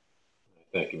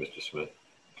 Thank you, Mr. Smith.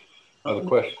 Other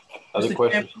questions? Other Mr.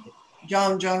 questions?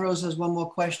 Chairman, John Rose has one more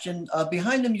question.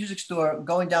 Behind the music store,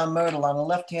 going down Myrtle on the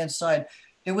left-hand side,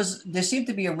 there seemed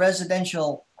to be a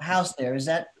residential house there. Is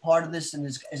that part of this, and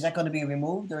is that going to be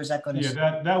removed, or is that going to?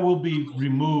 Yeah, that will be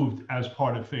removed as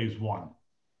part of phase 1.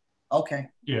 Okay.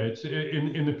 Yeah, it's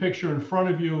in the picture in front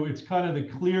of you. It's kind of the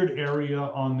cleared area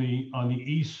on the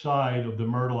east side of the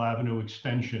Myrtle Avenue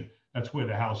extension. That's where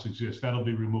the house exists. That'll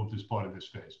be removed as part of this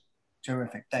phase.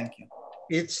 Terrific. Thank you.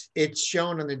 It's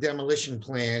shown on the demolition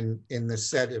plan in the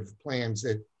set of plans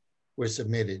that were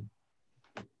submitted.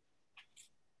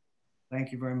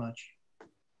 Thank you very much.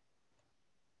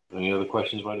 Any other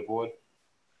questions by the board?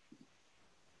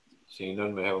 Seeing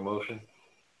none, may I have a motion?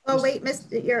 Oh, wait,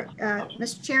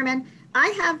 Mr. Chairman, I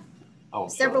have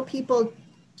several people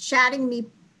chatting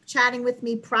with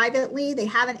me privately. They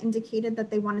haven't indicated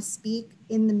that they want to speak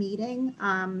in the meeting.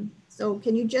 So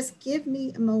can you just give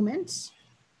me a moment?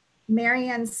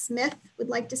 Marianne Smith would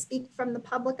like to speak from the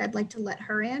public. I'd like to let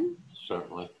her in.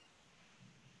 Certainly.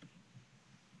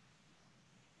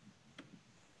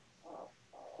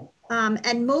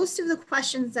 And most of the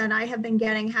questions that I have been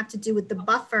getting have to do with the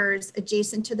buffers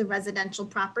adjacent to the residential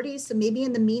properties. So maybe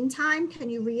in the meantime, can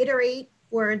you reiterate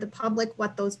for the public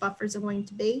what those buffers are going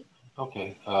to be?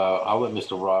 Okay, I'll let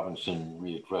Mr. Robinson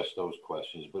readdress those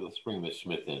questions, but let's bring Ms.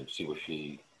 Smith in and see what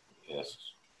she asks.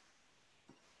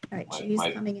 All right, she's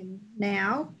coming in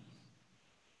now.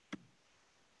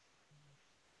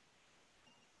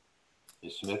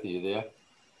 Ms. Smith, are you there?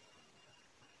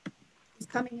 She's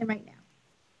coming in right now.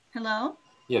 Hello?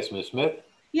 Yes, Ms. Smith?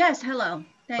 Yes, hello.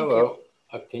 Thank Hello.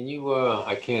 you. Can you,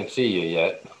 I can't see you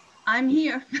yet. I'm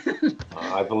here.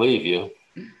 I believe you.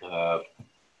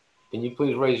 Can you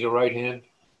please raise your right hand?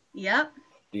 Yep.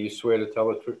 Do you swear to tell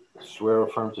the truth, swear or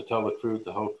affirm to tell the truth,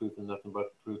 the whole truth, and nothing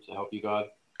but the truth to help you God?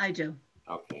 I do.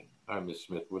 Okay. All right, Ms.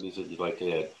 Smith, what is it you'd like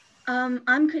to add?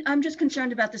 I'm just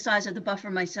concerned about the size of the buffer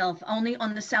myself, only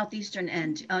on the southeastern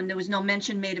end. There was no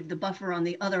mention made of the buffer on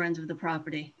the other end of the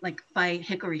property, like by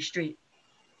Hickory Street.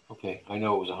 Okay, I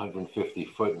know it was 150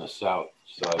 foot in the south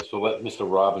side, so let Mr.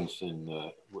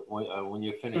 Robinson, when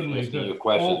you finish Certainly, asking your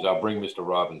questions, I'll bring Mr.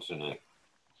 Robinson in.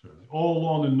 All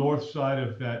along the north side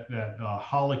of that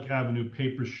Hollick Avenue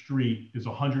paper street is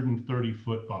 130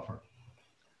 foot buffer.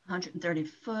 130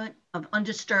 foot of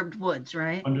undisturbed woods,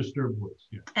 right? Undisturbed woods,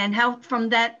 yeah. And how from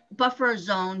that buffer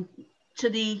zone to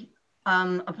the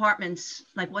apartments,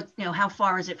 like what, how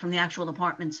far is it from the actual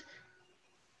apartments?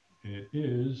 It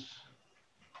is,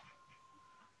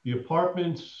 the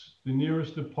apartments, the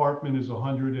nearest apartment is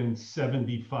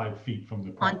 175 feet from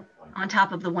the property line. On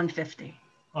top of the 150?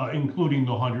 Including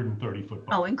the 130 foot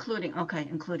buffer. Oh, including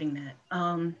that.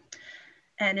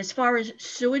 And as far as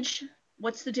sewage,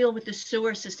 what's the deal with the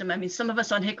sewer system? I mean, some of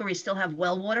us on Hickory still have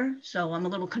well water, so I'm a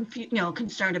little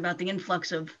concerned about the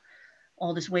influx of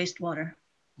all this wastewater.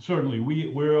 Certainly,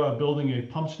 we're building a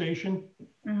pump station,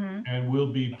 and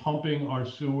we'll be pumping our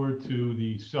sewer to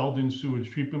the Selden Sewage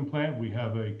Treatment Plant. We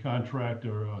have a contract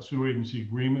or a sewer agency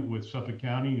agreement with Suffolk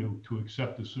County to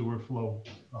accept the sewer flow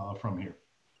from here.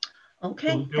 Okay,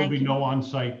 so there'll be no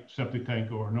on-site septic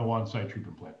tank or no on-site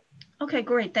treatment plant. Okay,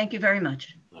 great. Thank you very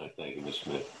much. All right, thank you, Ms.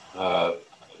 Smith.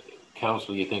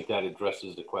 Council, you think that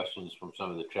addresses the questions from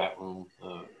some of the chat room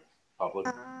public?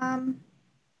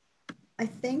 I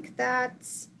think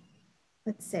that's,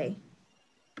 let's see.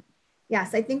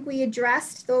 Yes, I think we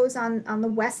addressed those on the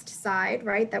west side,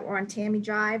 right, that were on Tammy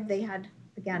Drive. They had,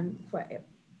 again,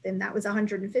 and that was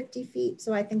 150 feet.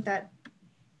 So I think that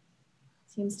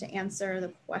seems to answer the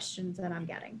questions that I'm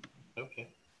getting. Okay.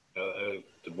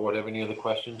 The board have any other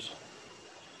questions?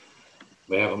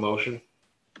 May I have a motion?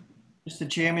 Mr.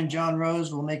 Chairman, John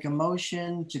Rose will make a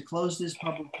motion to close this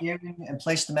public hearing and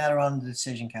place the matter on the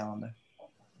decision calendar.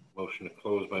 Motion to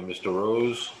close by Mr.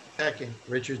 Rose, Second,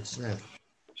 Richard Smith.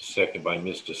 second by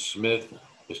Mr. Smith.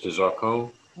 Mr.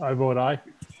 Zarcone, I vote aye.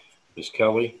 Ms.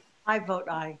 Kelly, I vote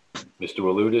aye. Mr.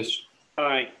 Walutis,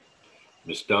 Aye.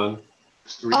 Ms. Dunn.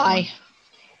 Aye.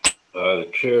 The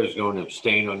chair is going to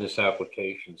abstain on this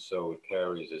application, so it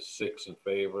carries as 6 in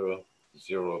favor,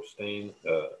 0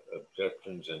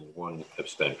 objections, and 1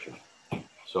 abstention.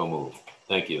 So moved.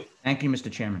 Thank you. Thank you,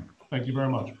 Mr. Chairman. Thank you very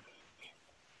much.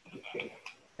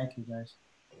 Thank you, guys.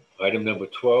 Item number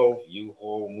 12,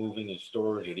 U-Haul moving and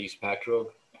storage at East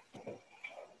Patchogue.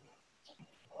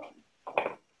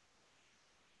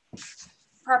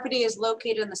 Property is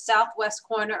located in the southwest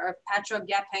corner of Patchogue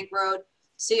Yaphank Road,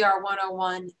 CR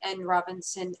 101, and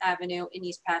Robinson Avenue in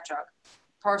East Patchogue.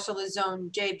 Parcel is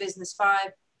zone J Business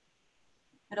 5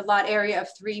 at a lot area of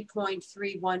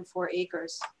 3.314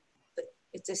 acres.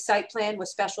 It's a site plan with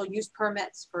special use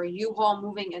permits for a U-Haul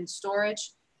moving and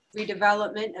storage,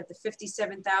 redevelopment of the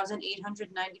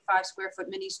 57,895 square foot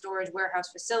mini storage warehouse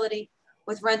facility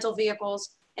with rental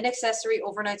vehicles and accessory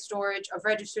overnight storage of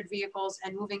registered vehicles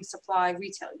and moving supply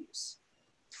retail use.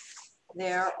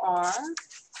 There are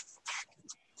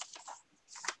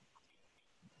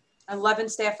 11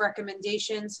 staff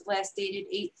recommendations, last dated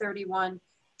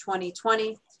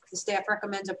 8/31/2020. The staff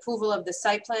recommends approval of the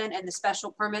site plan and the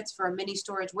special permits for a mini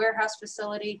storage warehouse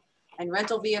facility and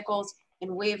rental vehicles and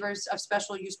waivers of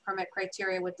special use permit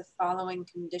criteria with the following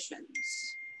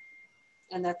conditions.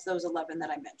 And that's those 11 that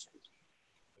I mentioned.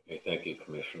 Okay, thank you,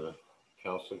 Commissioner.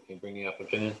 Counselor, can you bring the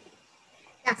applicant in?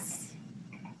 Yes.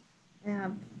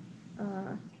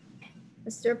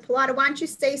 Mr. Pilata, why don't you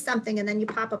say something and then you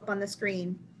pop up on the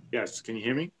screen? Yes, can you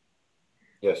hear me?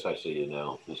 Yes, I see you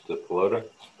now. Mr. Pilota,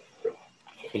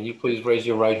 can you please raise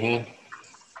your right hand?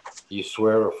 Do you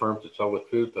swear or affirm to tell the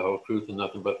truth, the whole truth, and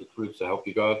nothing but the truth to help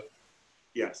you God?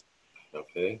 Yes.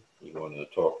 Okay, you want to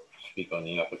speak on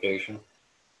the application?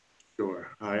 Sure.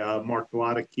 Hi, Mark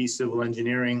Pilata, Key Civil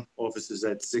Engineering, offices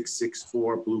at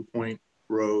 664 Blue Point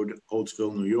Road,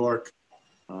 Holtzville, New York.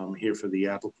 I'm here for the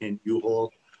applicant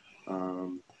U-Haul.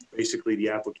 Basically, the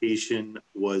application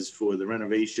was for the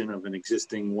renovation of an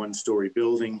existing one-story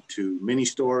building to mini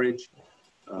storage.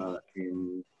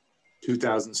 In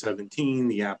 2017,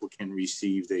 the applicant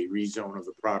received a rezone of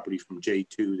the property from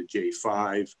J2 to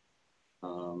J5,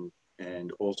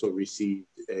 and also received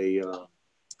a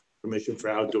permission for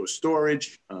outdoor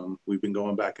storage. We've been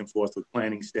going back and forth with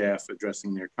planning staff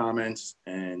addressing their comments,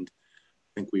 and I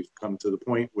think we've come to the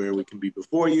point where we can be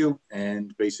before you,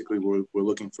 and basically we're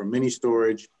looking for mini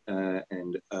storage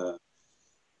and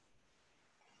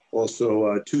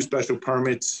also 2 special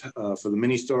permits for the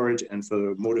mini storage and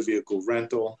for motor vehicle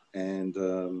rental, and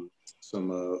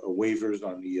some waivers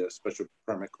on the special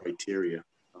permit criteria.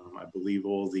 I believe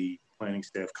all the planning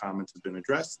staff comments have been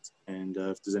addressed, and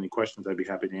if there's any questions, I'd be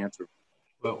happy to answer.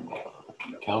 Well,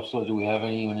 Counselor, do we have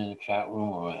anyone in the chat room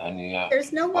or any?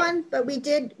 There's no one, but we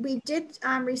did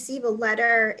receive a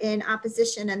letter in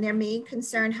opposition, and their main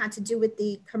concern had to do with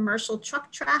the commercial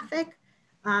truck traffic.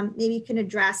 Maybe you can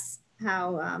address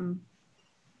how,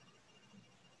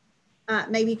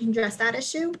 maybe you can address that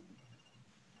issue.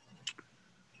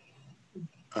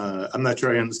 I'm not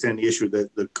sure I understand the issue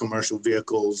that the commercial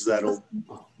vehicles that'll.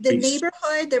 The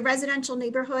neighborhood, the residential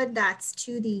neighborhood that's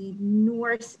to the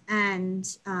north and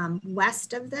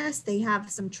west of this, they have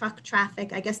some truck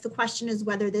traffic. I guess the question is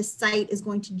whether this site is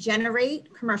going to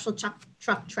generate commercial truck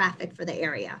traffic for the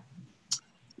area.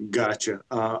 Gotcha.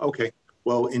 Okay.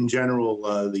 Well, in general,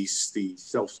 the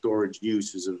self-storage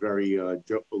use is a very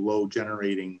low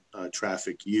generating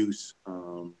traffic use.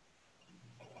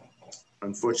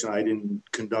 Unfortunately, I didn't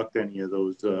conduct any of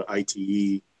those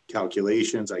ITE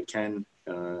calculations. I can,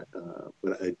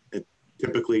 but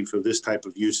typically for this type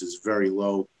of use is very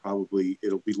low. Probably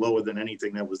it'll be lower than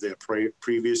anything that was there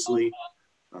previously.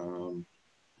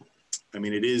 I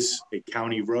mean, it is a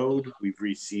county road. We've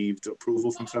received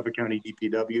approval from Suffolk County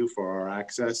DPW for our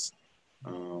access.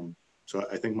 So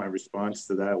I think my response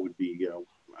to that would be,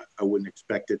 I wouldn't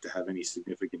expect it to have any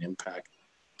significant impact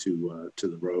to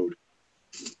the road.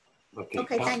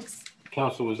 Okay, thanks.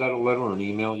 Counsel, was that a letter or an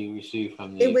email you received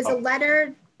from the? It was a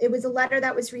letter. It was a letter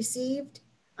that was received.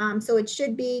 So it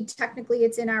should be, technically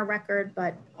it's in our record,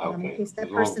 but in case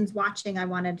that person's watching, I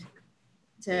wanted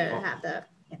to have the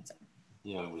answer.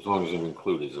 Yeah, as long as it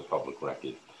included as a public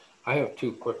record. I have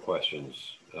 2 quick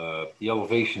questions. The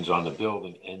elevations on the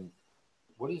building, and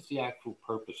what is the actual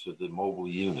purpose of the mobile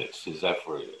units? Is that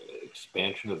for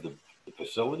expansion of the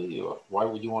facility, or why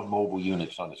would you want mobile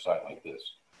units on a site like this?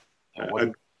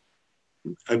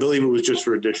 I believe it was just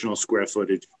for additional square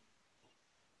footage.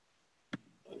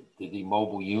 The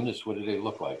mobile units, what do they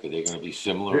look like? Are they going to be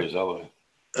similar as elevated?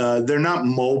 They're not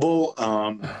mobile.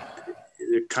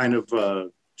 They're kind of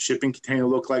a shipping container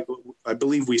look like. I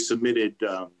believe we submitted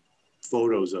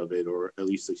photos of it, or at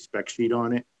least a spec sheet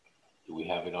on it. Do we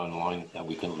have it online that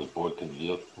the board can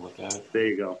look at it? There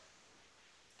you go.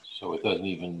 So it doesn't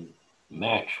even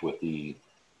match what the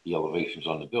elevations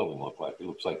on the building look like. It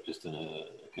looks like just in a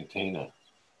container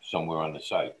somewhere on the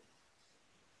site.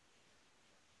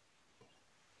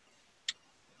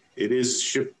 It is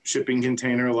shipping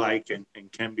container like, and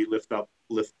can be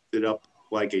lifted up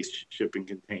like a shipping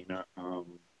container.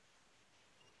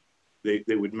 They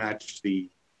would match the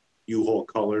U-Haul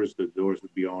colors. The doors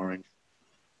would be orange.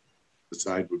 The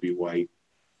side would be white.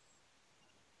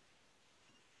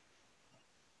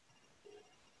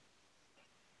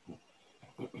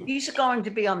 These are going to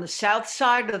be on the south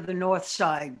side or the north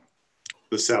side?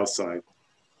 The south side.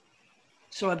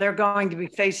 So they're going to be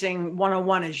facing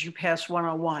 101 as you pass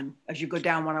 101, as you go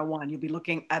down 101. You'll be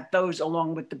looking at those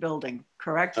along with the building,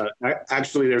 correct?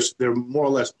 Actually, they're more or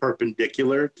less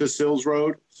perpendicular to Sills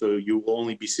Road. So you will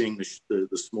only be seeing the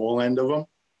small end of them.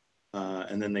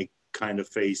 And then they kind of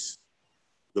face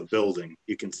the building.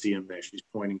 You can see them there. She's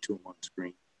pointing to them on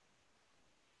screen.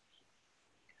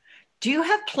 Do you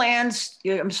have plans?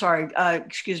 I'm sorry,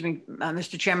 excuse me,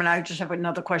 Mr. Chairman, I just have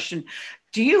another question.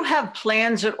 Do you have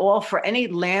plans at all for any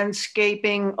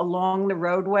landscaping along the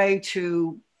roadway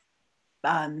to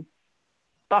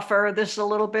buffer this a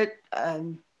little bit?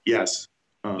 Yes.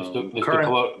 Mr.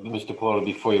 Piloto,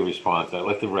 before you respond, I'd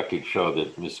like the record show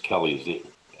that Ms. Kelly is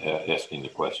asking the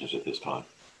questions at this time.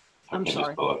 I'm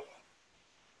sorry. Go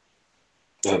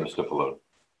ahead, Mr. Piloto.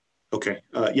 Okay.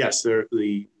 Yes,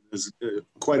 there's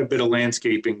quite a bit of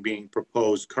landscaping being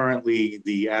proposed. Currently,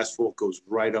 the asphalt goes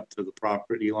right up to the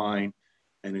property line,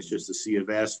 and it's just a sea of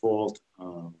asphalt.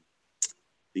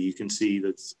 You can see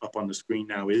that's up on the screen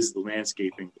now is the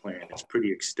landscaping plan. It's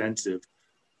pretty extensive.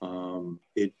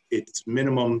 Its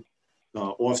minimum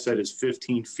offset is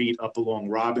 15 feet up along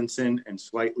Robinson and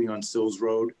slightly on Sills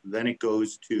Road. Then it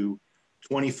goes to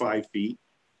 25 feet.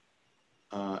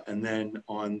 And then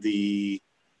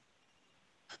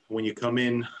when you come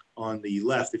in on the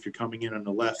left, if you're coming in on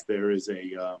the left, there is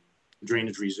a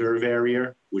drainage reserve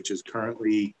area, which is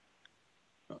currently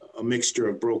a mixture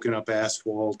of broken up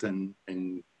asphalt and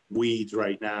weeds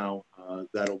right now.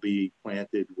 That'll be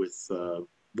planted with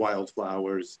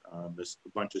wildflowers. There's a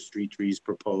bunch of street trees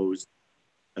proposed,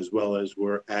 as well as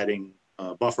we're adding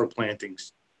buffer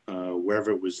plantings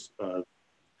wherever it was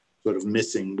sort of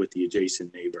missing with the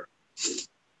adjacent neighbor.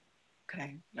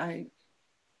 Okay,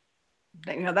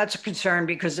 that's a concern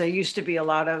because there used to be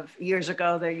years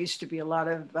ago, there used to be a lot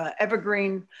of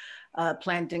evergreen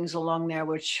plantings along there,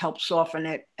 which helps soften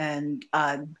it. And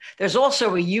there's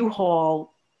also a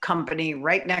U-Haul company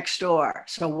right next door.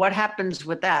 So what happens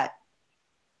with that?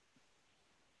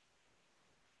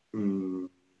 In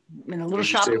a little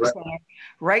shopping center,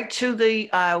 right to the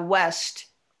west,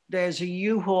 there's a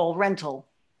U-Haul rental.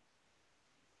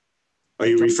 Are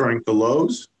you referring to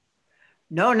Lowe's?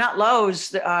 No, not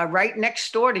Lowe's. Right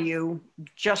next door to you,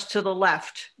 just to the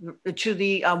left, to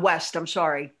the west. I'm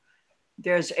sorry.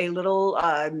 There's a little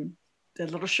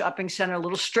shopping center, a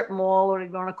little strip mall, what do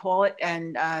you want to call it,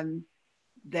 and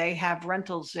they have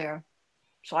rentals there.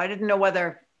 So I didn't know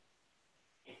whether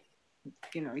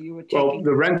you were taking. Well,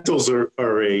 the rentals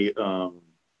are an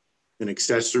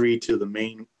accessory to the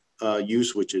main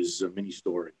use, which is mini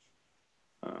storage.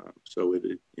 So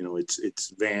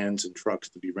it's vans and trucks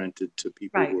to be rented to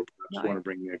people who perhaps want to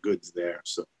bring their goods there.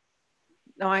 So.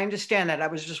 No, I understand that. I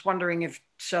was just wondering if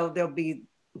there'll be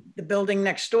the building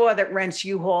next door that rents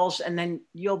U-Hauls, and then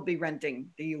you'll be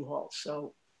renting the U-Hauls.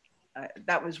 So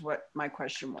that was what my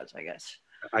question was, I guess.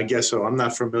 I guess so. I'm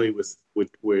not familiar with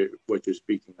what you're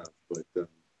speaking of, but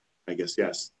I guess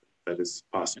yes, that is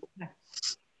possible.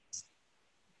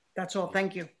 That's all.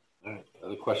 Thank you. All right.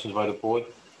 Other questions by the board?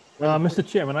 Mr.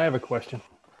 Chairman, I have a question.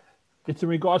 It's in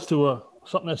regards to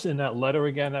something that's in that letter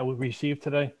again that we received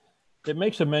today. It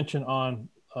makes a mention on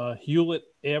Hewlett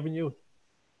Avenue,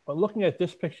 but looking at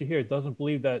this picture here, it doesn't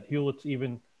believe that Hewlett's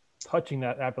even touching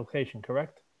that application,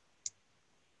 correct?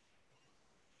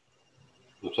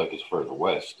 Looks like it's further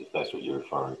west, if that's what you're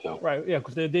referring to. Right, yeah,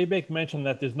 because they make mention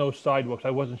that there's no sidewalks. I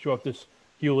wasn't sure if this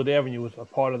Hewlett Avenue was a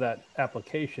part of that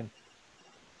application.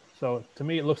 So to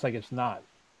me, it looks like it's not.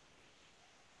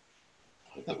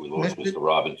 I think we lost Mr.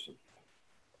 Robinson.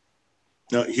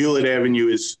 No, Hewlett Avenue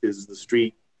is the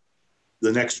street,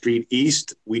 the next street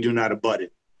east. We do not abut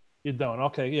it. You don't?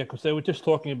 Okay, yeah, because they were just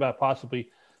talking about possibly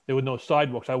there were no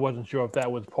sidewalks. I wasn't sure if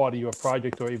that was part of your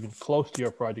project or even close to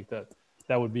your project,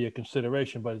 that would be a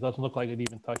consideration, but it doesn't look like it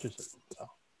even touches it.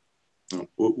 So.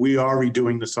 We are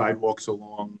redoing the sidewalks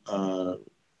along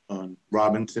on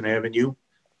Robinson Avenue,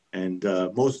 and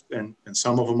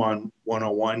some of them on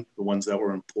 101, the ones that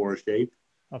were in poor shape.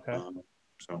 Okay.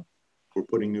 So we're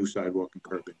putting new sidewalk and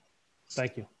curbing.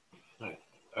 Thank you.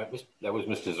 That was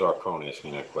Mr. Zarcone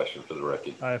asking that question for the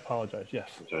record. I apologize. Yes.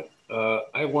 Okay.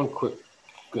 I have one quick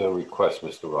request,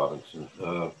 Mr. Robinson.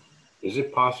 Is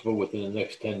it possible within the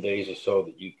next 10 days or so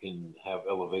that you can have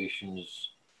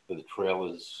elevations for the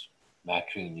trailers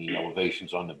matching the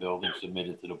elevations on the building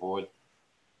submitted to the board?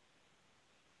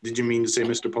 Did you mean to say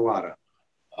Mr. Pilata?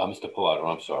 Mr. Pilato,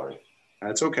 I'm sorry.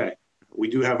 That's okay. We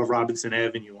do have a Robinson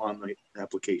Avenue on the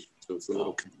application, so it's a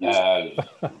little confusing.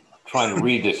 Trying to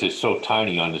read this is so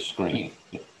tiny on the screen.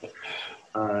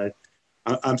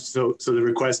 So the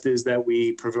request is that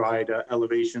we provide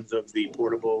elevations of the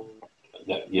portable.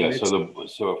 Yeah.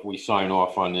 So if we sign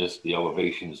off on this, the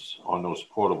elevations on those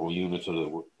portable units, or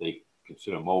what they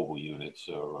consider mobile units,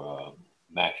 or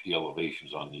match the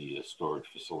elevations on the storage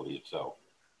facility itself.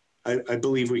 I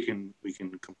believe we can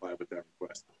comply with that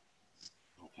request.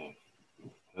 Okay.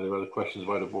 Are there other questions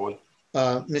by the board?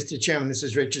 Mr. Chairman, this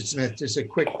is Richard Smith. Just a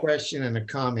quick question and a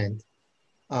comment.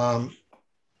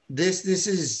 This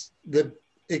is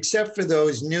except for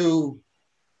those new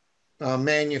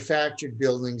manufactured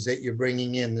buildings that you're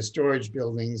bringing in, the storage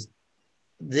buildings,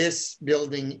 this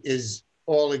building is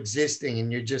all existing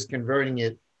and you're just converting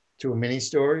it to a mini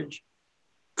storage?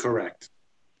 Correct.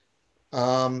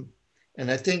 And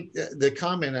I think the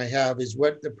comment I have is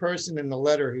what the person in the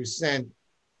letter who sent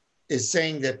is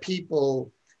saying, that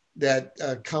people that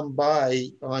come by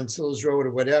on Sills Road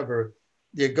or whatever,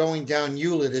 they're going down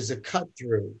Hewlett as a cut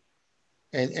through.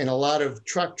 And a lot of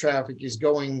truck traffic is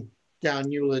going down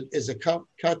Hewlett as a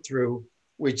cut through,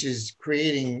 which is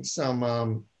creating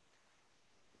some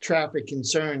traffic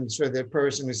concerns for the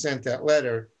person who sent that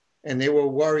letter. And they were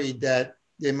worried that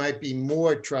there might be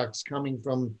more trucks coming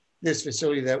from this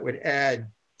facility that would add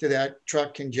to that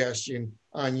truck congestion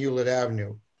on Hewlett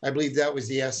Avenue. I believe that was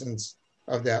the essence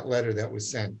of that letter that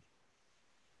was sent.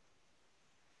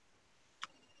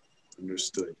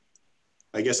 Understood.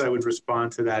 I guess I would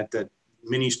respond to that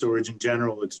mini storage in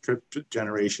general, its trip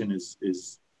generation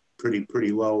is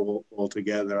pretty low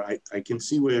altogether. I can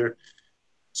see where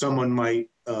someone might,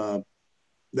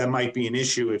 that might be an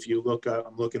issue. If you look,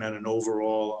 I'm looking at an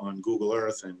overall on Google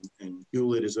Earth, and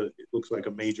Hewlett it looks like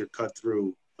a major cut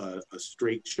through, a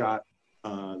straight shot,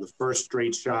 the first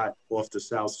straight shot off the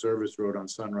South Service Road on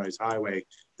Sunrise Highway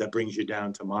that brings you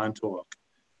down to Montauk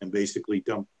and basically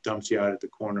dumps you out at the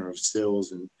corner of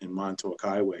Sills and Montauk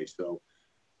Highway. So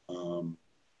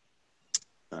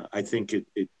I think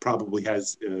it probably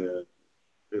has a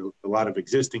lot of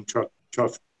existing truck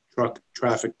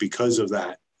traffic because of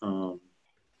that.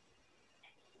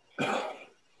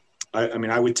 I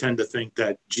mean, I would tend to think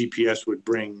that GPS would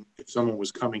bring, if someone was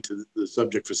coming to the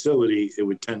subject facility, it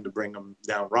would tend to bring them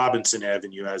down Robinson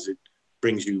Avenue as it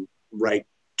brings you right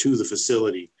to the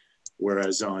facility.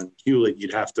 Whereas on Hewlett,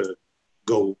 you'd have to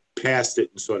go past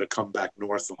it and sort of come back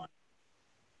north on.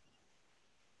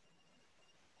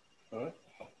 All right.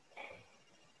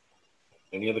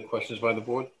 Any other questions by the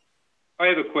board? I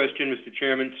have a question, Mr.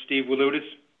 Chairman. Steve Walutis.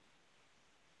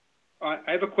 I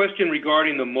have a question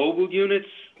regarding the mobile units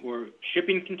or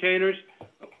shipping containers.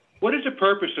 What is the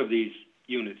purpose of these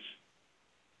units?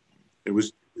 It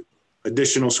was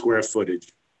additional square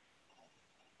footage.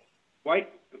 Why?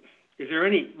 Is there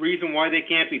any reason why they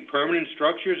can't be permanent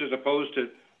structures as opposed to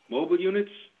mobile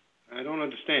units? I don't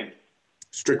understand.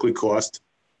 Strictly cost.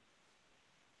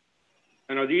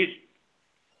 And are these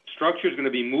structures going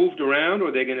to be moved around, or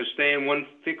are they going to stay in one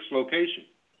fixed location?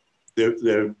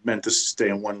 They're meant to stay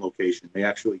in one location. They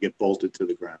actually get bolted to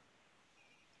the ground.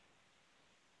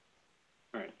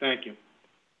 All right, thank you.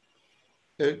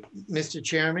 Mr.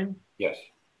 Chairman? Yes.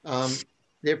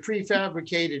 They're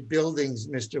prefabricated buildings,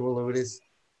 Mr. Walutis,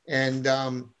 and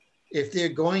if they're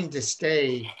going to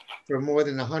stay for more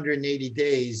than 180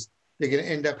 days, they're going to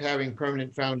end up having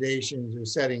permanent foundations or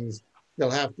settings. They'll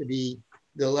have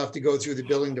to go through the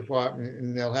building department,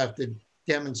 and they'll have to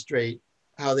demonstrate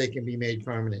how they can be made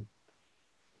permanent.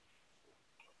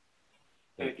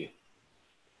 Thank you.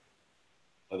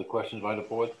 Other questions by the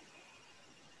board?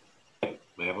 May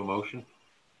I have a motion?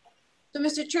 So,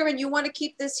 Mr. Chairman, you want to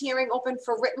keep this hearing open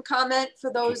for written comment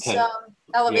for those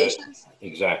elevations? Yeah,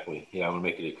 exactly. Yeah, I'm gonna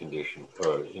make it a condition,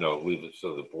 or leave it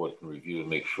so the board can review and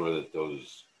make sure that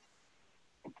those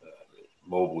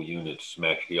mobile units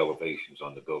match the elevations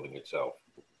on the building itself.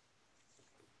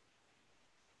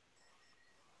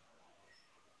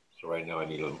 So right now I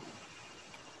need a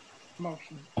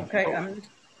Motion. Okay,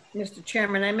 Mr.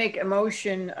 Chairman, I make a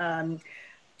motion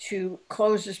to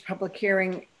close this public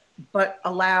hearing, but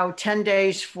allow 10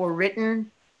 days for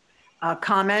written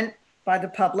comment by the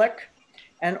public,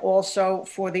 and also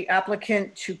for the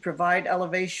applicant to provide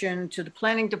elevation to the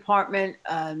planning department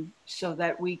so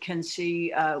that we can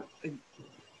see,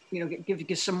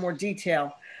 give some more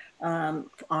detail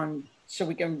so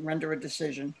we can render a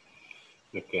decision.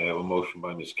 Okay, I have a motion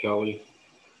by Ms. Kelly.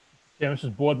 Yeah, this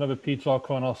is Board Member Pete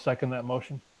Zarcone. I'll second that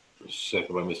motion.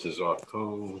 Second by Mr.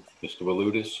 Zarcone. Mr.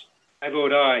 Walutis? I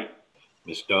vote aye.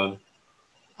 Ms. Dunn?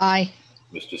 Aye.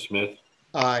 Mr. Smith?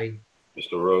 Aye.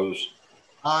 Mr. Rose?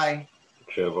 Aye.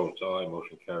 Chair votes aye.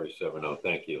 Motion carries 7-0.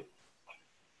 Thank you.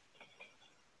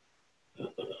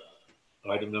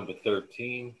 Item number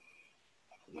 13,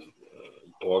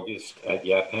 August at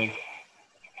Yaphank.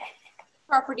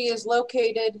 Property is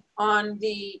located on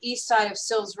the east side of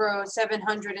Sills Road,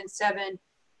 707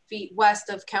 feet west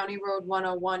of County Road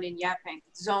 101 in Yaphank.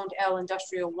 It's zoned L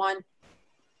Industrial 1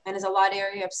 and is a lot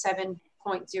area of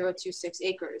 7.026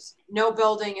 acres. No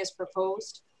building is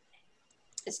proposed.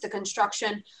 It's the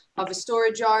construction of a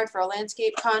storage yard for a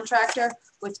landscape contractor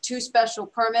with 2 special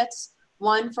permits,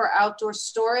 one for outdoor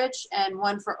storage and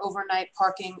one for overnight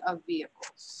parking of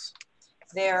vehicles.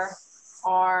 There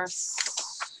are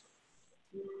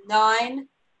 9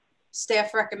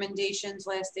 staff recommendations,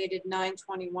 last dated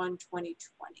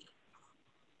 9/21/2020.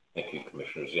 Thank you,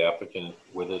 Commissioners. The applicant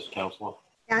with us, Counselor?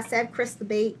 Yes, I have Chris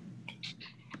LeBate.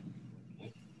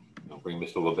 I'll bring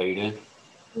Mr. LeBate in.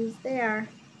 Who's there?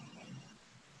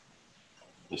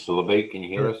 Mr. LeBate, can you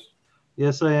hear us?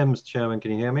 Yes, I am, Mr. Chairman.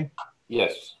 Can you hear me?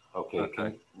 Yes. Okay.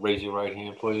 Can you raise your right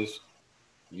hand, please?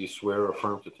 You swear or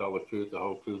affirm to tell the truth, the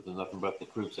whole truth, and nothing but the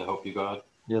truth to help you God?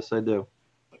 Yes, I do.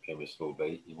 Okay, Mr.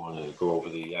 LeBate, you want to go over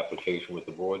the application with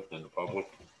the board and the public?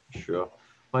 Sure.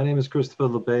 My name is Christopher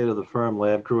LeBate of the firm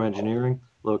Lab Crew Engineering,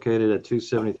 located at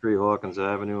 273 Hawkins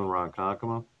Avenue in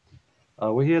Ronkonkoma.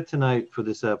 We're here tonight for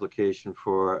this application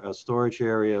for a storage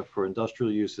area for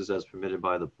industrial uses as permitted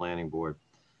by the planning board.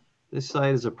 This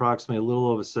site is approximately a little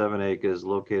over 7 acres,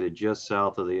 located just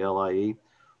south of the LIE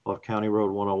off County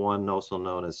Road 101, also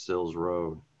known as Sills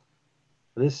Road.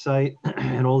 This site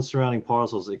and all the surrounding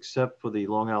parcels, except for the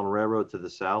Long Island Railroad to the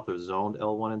south, are zoned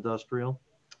L1 industrial.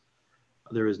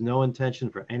 There is no intention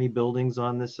for any buildings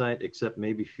on this site, except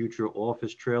maybe future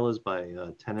office trailers by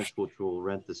tenants which will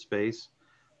rent the space,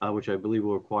 which I believe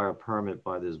will require a permit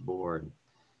by this board.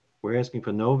 We're asking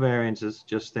for no variances,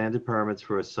 just standard permits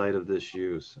for a site of this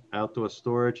use, outdoor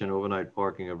storage and overnight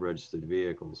parking of registered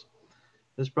vehicles.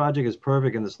 This project is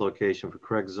perfect in this location for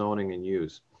correct zoning and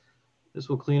use. This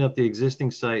will clean up the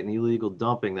existing site and illegal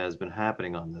dumping that has been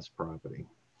happening on this property.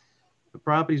 The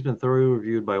property's been thoroughly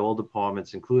reviewed by all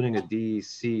departments, including a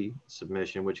DEC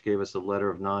submission, which gave us a letter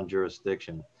of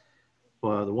non-jurisdiction.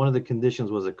 One of the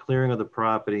conditions was a clearing of the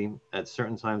property at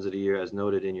certain times of the year, as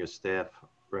noted in your staff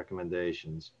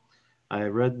recommendations. I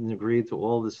have read and agreed to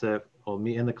all the staff, or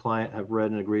me and the client have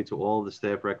read and agreed to all the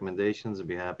staff recommendations and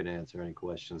be happy to answer any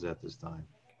questions at this time.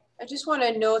 I just want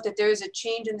to note that there is a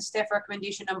change in the staff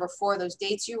recommendation number 4, those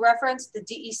dates you referenced. The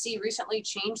DEC recently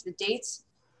changed the dates.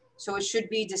 So it should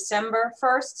be December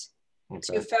 1st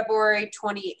to February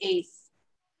 28th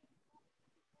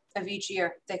of each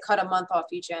year. They cut a month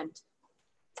off each end.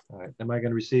 All right. Am I going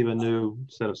to receive a new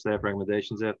set of staff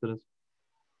recommendations after this?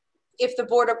 If the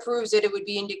board approves it, it would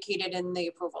be indicated in the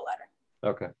approval letter.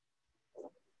 Okay.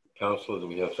 Counselor, do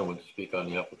we have someone to speak on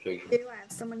the application? Do I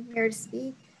have someone here to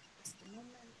speak? Just a moment.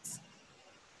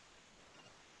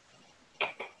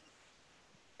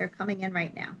 They're coming in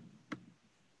right now.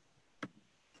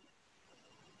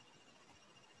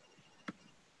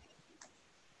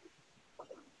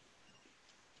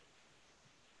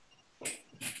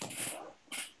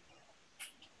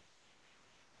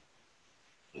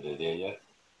 Are they there yet?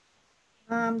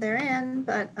 They're in,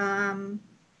 but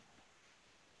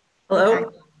Hello?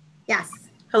 okay. Yes.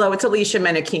 Hello, it's Alicia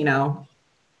Menachino.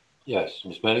 Yes,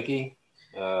 Ms. Menike,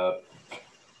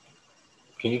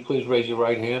 can you please raise your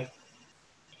right hand?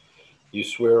 You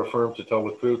swear or affirm to tell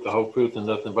the truth, the whole truth, and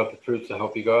nothing but the truth to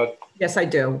help you God? Yes, I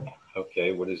do.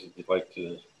 Okay, what is it you'd like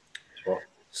to talk?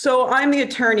 So I'm the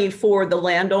attorney for the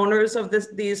landowners of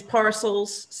these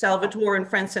parcels, Salvatore and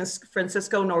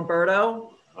Francisco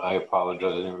Norberto. I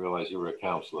apologize, I didn't realize you were a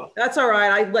counselor. That's all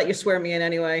right, I let you swear me in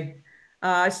anyway.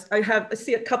 I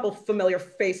see a couple familiar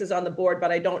faces on the board,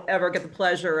 but I don't ever get the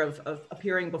pleasure of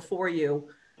appearing before you.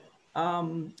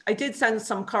 I did send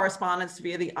some correspondence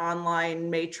via the online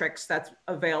matrix that's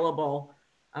available.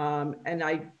 And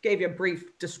I gave you a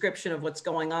brief description of what's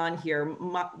going on here.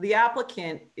 The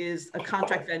applicant is a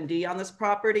contract vendee on this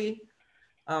property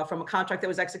from a contract that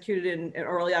was executed in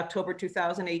early October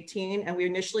 2018. And we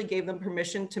initially gave them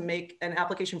permission to make an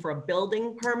application for a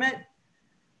building permit.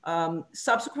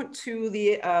 Subsequent to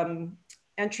the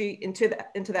entry into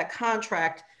that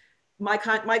contract, my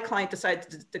client decided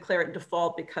to declare it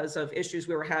default because of issues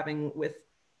we were having with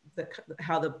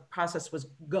how the process was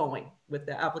going with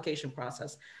the application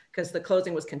process, because the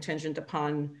closing was contingent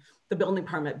upon the building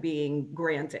permit being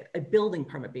granted, a building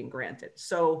permit being granted.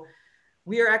 So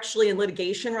we are actually in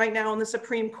litigation right now in the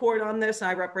Supreme Court on this.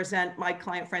 I represent my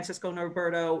client, Francisco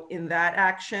Norberto, in that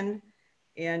action.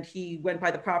 And he went by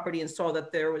the property and saw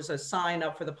that there was a sign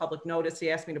up for the public notice.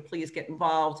 He asked me to please get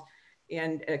involved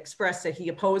and express that he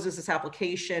opposes this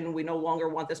application. We no longer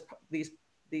want these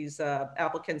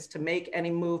applicants to make any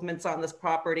movements on this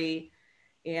property,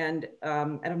 and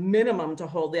at a minimum to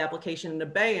hold the application in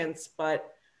abeyance,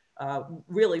 but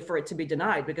really for it to be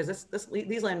denied, because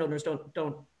these landowners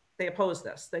they oppose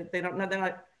this. They're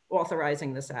not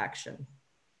authorizing this action.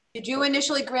 Did you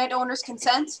initially grant owner's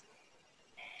consent?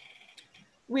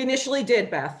 We initially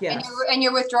did, Beth, yes. And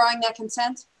you're withdrawing that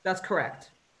consent? That's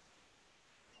correct.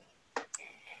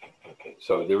 Okay,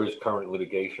 so there is current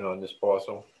litigation on this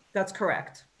parcel? That's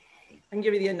correct. I can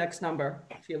give you the index number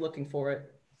if you're looking for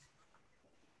it.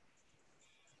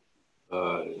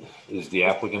 Is the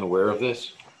applicant aware of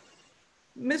this?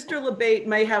 Mr. Labate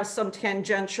may have some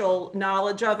tangential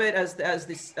knowledge of it as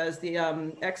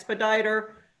the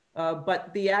expediter,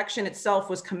 but the action itself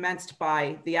was commenced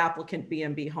by the applicant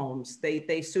B&B Homes.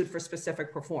 They sued for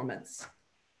specific performance.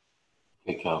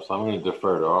 Okay, counsel, I'm going to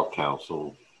defer to our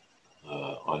counsel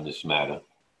on this matter.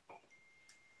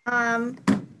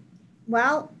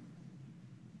 Well,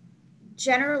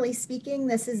 generally speaking,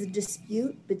 this is a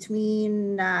dispute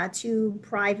between two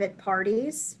private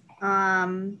parties.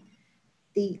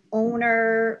 The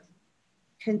owner's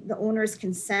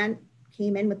consent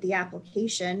came in with the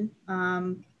application.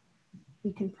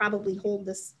 We can probably hold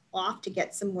this off to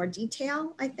get some more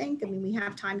detail, I think. I mean, we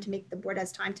have time to the board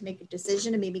has time to make a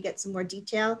decision and maybe get some more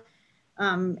detail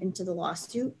into the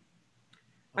lawsuit.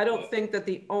 I don't think that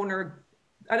the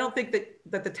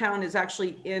town is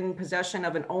actually in possession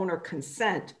of an owner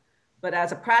consent, but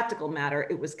as a practical matter,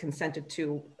 it was consented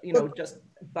to, just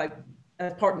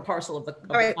as part and parcel of the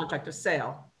contract of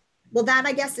sale. Well, that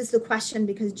I guess is the question,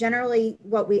 because generally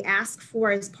what we ask for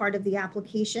as part of the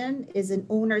application is an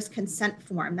owner's consent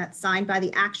form that's signed by the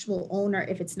actual owner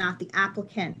if it's not the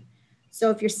applicant. So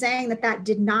if you're saying that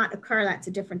did not occur, that's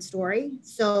a different story.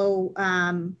 So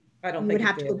I don't you think would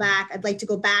have to go back. I'd like to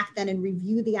go back then and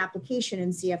review the application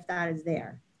and see if that is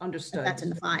there. Understood. If that's in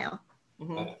the file.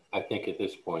 Mm-hmm. I think at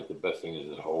this point, the best thing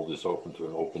is to hold this open to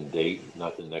an open date,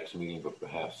 not the next meeting, but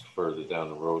perhaps further down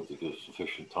the road to give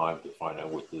sufficient time to find out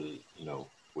what's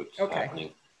happening.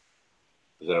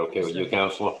 Is that okay with you,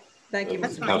 Counselor? Thank you,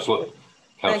 Counselor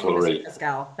Ray.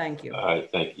 Pascal. Thank you. All right,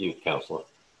 thank you, Counselor.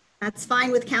 That's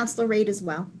fine with Counselor Reid as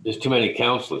well. There's too many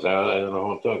counselors. I don't know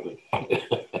who I'm talking to.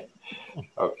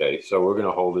 Okay, so we're going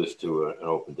to hold this to an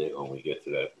open date when we get to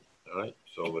that. All right,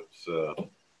 so let's,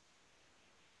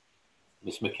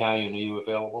 Ms. McCallion, are you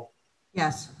available?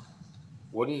 Yes.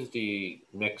 What is the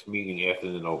next meeting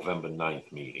after the November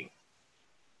 9th meeting?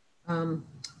 23rd.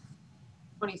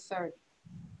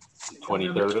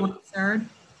 23rd? 23rd.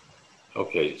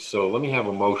 Okay, so let me have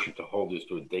a motion to hold this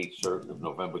to a date certain of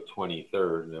November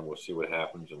 23rd, and then we'll see what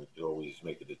happens, and we can always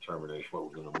make a determination what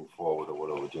we're going to move forward or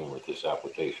what we're doing with this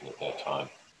application at that time.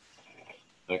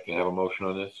 I can have a motion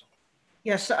on this?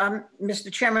 Yes,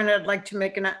 Mr. Chairman, I'd like to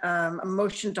make a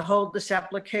motion to hold this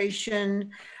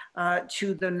application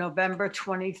to the November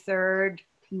 23rd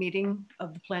meeting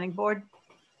of the Planning Board.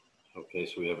 Okay,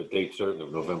 so we have a date certain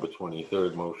of November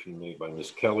 23rd. Motion made by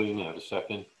Ms. Kelly. May I have a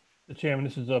second? Mr. Chairman,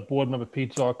 this is Board Member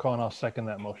Pete Zarcone. I'll second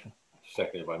that motion.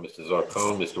 Seconded by Mr.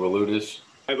 Zarcone. Mr. Walutis?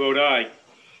 I vote aye.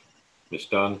 Ms.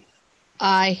 Dunn?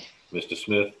 Aye. Mr.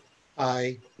 Smith?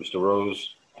 Aye. Mr.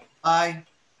 Rose? Aye.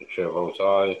 The chair votes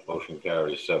aye. Motion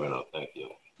carries 7-0. Thank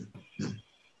you.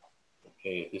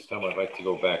 Okay, at this time, I'd like to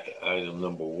go back to item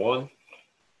number 1.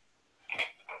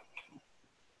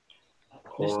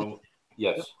 Quorum.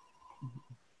 Yes.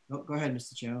 No, go ahead,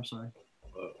 Mr. Chair. I'm sorry.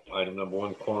 Item number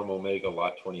 1, Quorum Omega,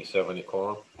 Lot 27, at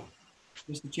Quorum.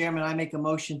 Mr. Chairman, I make a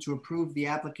motion to approve the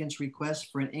applicant's request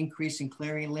for an increase in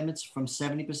clearing limits from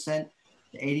 70%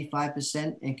 to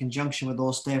 85% in conjunction with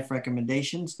all staff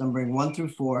recommendations, numbering 1 through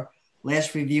 4,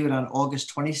 last reviewed on August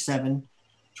 27,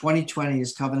 2020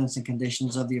 as covenants and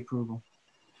conditions of the approval.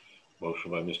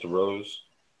 Motion by Mr. Rose.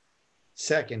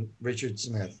 Second, Richard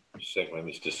Smith. Second by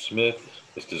Mr. Smith.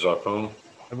 Mr. Zarcone?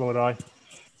 I vote aye.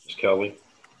 Ms. Kelly?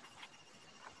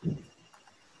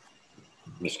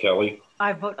 Ms. Kelly?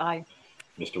 I vote aye.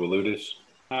 Mr. Walutis?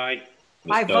 Aye.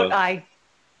 Ms. I vote Dunn? aye.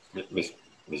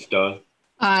 Ms. Dunn?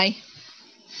 Aye.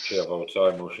 Chair votes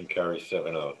aye. Motion carries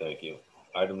 7-0. Thank you.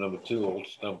 Item number 2, Old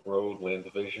Stump Road, Land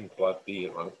Division, Plot B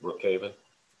at Brookhaven.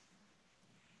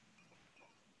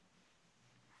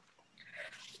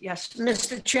 Yes,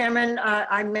 Mr. Chairman,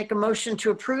 I make a motion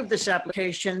to approve this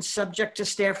application, subject to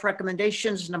staff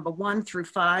recommendations number 1 through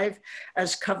 5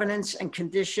 as covenants and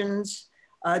conditions,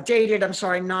 dated,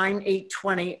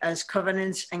 9/8/20 as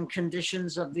covenants and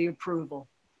conditions of the approval.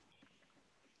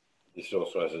 This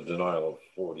also has a denial of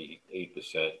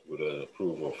 48% with an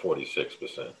approval of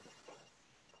 46%.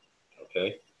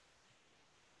 Okay?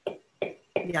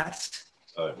 Yes.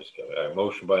 All right, Ms. Kelly. All right,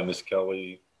 motion by Ms.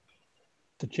 Kelly,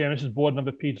 Mr. Chairman, this is Board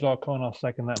Member Pete Zarcone. I'll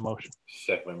second that motion.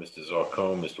 second by Mr.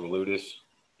 Zarcone. Mr. Walutis?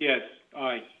 Yes.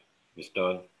 Aye. Ms.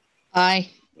 Dunn? Aye.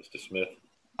 Mr. Smith?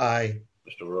 Aye.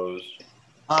 Mr. Rose?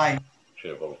 Aye.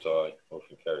 Chair votes aye.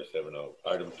 Motion carries 7-0.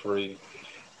 Item 3,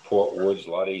 Port Woods,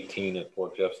 Lot 18 at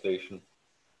Port Jeff Station.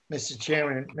 Mr.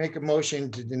 Chairman, make a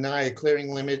motion to deny a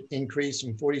clearing limit increase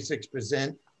from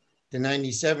 46% to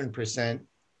 97%,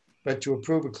 but to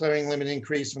approve a clearing limit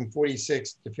increase from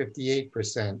 46 to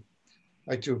 58%.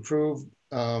 I'd like to approve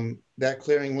that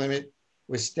clearing limit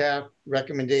with staff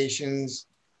recommendations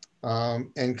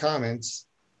and comments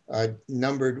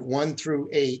numbered 1 through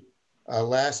 8,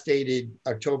 last dated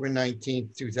October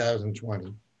 19th,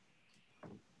 2020.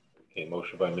 Okay,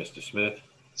 motion by Mr. Smith,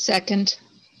 Second.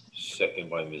 second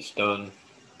by Ms. Dunn.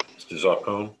 Mr.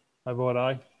 Zarcone? I vote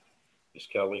aye. Ms.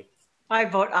 Kelly? I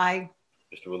vote aye.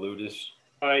 Mr. Walutis?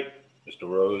 Aye. Mr.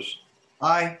 Rose?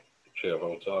 Aye. Chair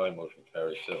votes aye. Motion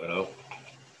carries 7-0.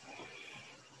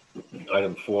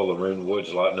 Item 4, Lorin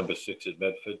Woods, Lot number 6 at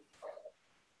Medford.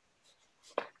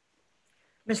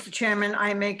 Mr. Chairman,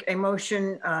 I make a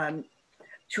motion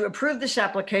to approve this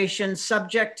application,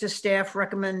 subject to staff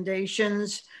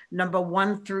recommendations number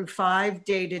 1 through 5,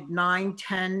 dated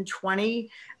 9/10/20,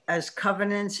 as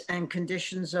covenants and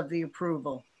conditions of the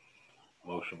approval.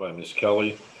 Motion by Ms.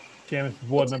 Kelly, Chairman, this is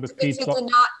Board Member Pete.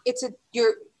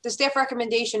 The staff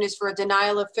recommendation is for a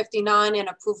denial of 59 and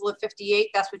approval of 58.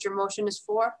 That's what your motion is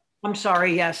for? I'm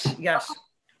sorry, yes.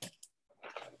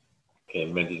 okay,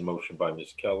 amended motion by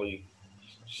Ms. Kelly,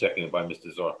 seconded by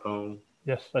Mr. Zarcone.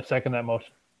 Yes, I second that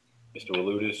motion. Mr.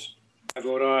 Walutis? I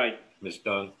vote aye. Ms.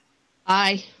 Dunn?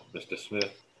 Aye. Mr.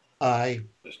 Smith? Aye.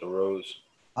 Mr. Rose?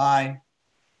 Aye.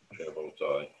 Chair votes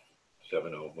aye.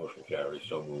 7-0, motion carries.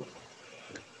 So moved.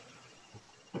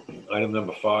 Item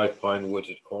number 5, Pine Woods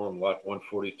at Coram, Lot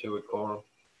 142 at Coram.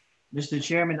 Mr.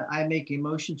 Chairman, I make a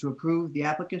motion to approve the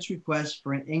applicant's request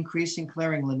for an increase in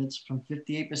clearing limits from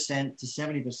 58% to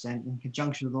 70% in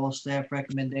conjunction with all staff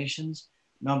recommendations,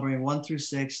 numbering 1 through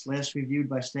 6, last reviewed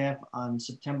by staff on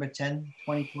September 10,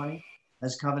 2020,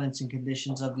 as covenants and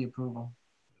conditions of the approval.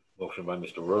 Motion by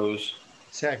Mr. Rose,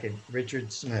 Second,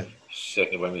 Richard Smith.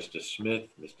 seconded by Mr. Smith.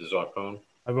 Mr. Zarcone?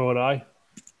 I vote aye.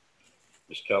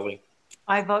 Ms. Kelly?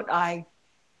 I vote aye.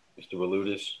 Mr.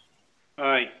 Walutis?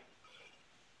 Aye.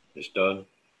 Ms. Dunn?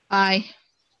 Aye.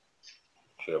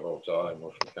 Chair votes aye.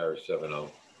 Motion carries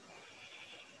 7-0.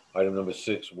 Item number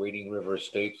 6, Wading River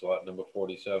Estates, Lot number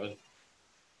 47.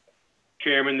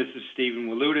 Chairman, this is Stephen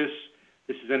Walutis.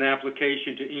 This is an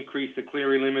application to increase the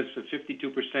clearing limits from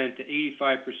 52% to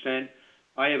 85%.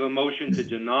 I have a motion to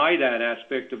deny that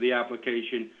aspect of the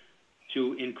application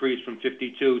to increase from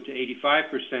 52 to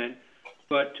 85%,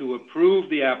 but to approve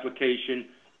the application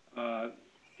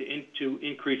to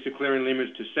increase the clearing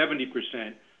limits to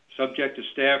 70%, subject to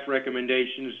staff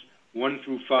recommendations 1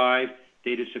 through 5,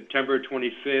 dated September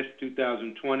 25th,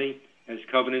 2020, as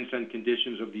covenants and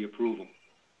conditions of the approval.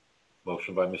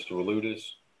 Motion by Mr.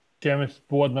 Walutis, Chairman, this is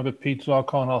Board Member Pete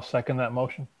Zarcone. I'll second that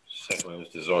motion. second by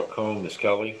Mr. Zarcone. Ms.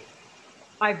 Kelly?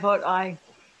 I vote aye.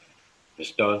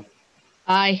 Ms. Dunn?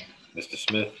 Aye. Mr.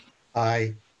 Smith?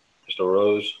 Aye. Mr.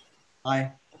 Rose?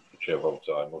 Aye. Chair votes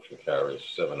aye. Motion carries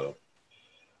 7-0.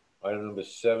 Item number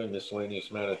 7,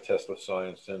 miscellaneous matter, Tesla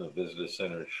Science Center Visitor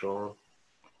Center at Shoreham.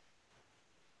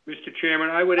 Mr. Chairman,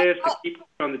 I would ask to keep it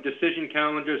on the decision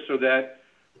calendar so that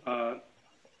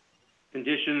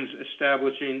conditions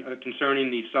establishing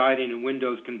concerning the siding and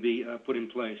windows can be put in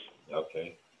place.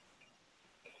 Okay.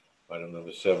 Item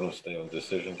number 7 will stay on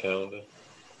decision calendar.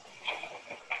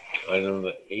 Item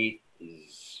number 8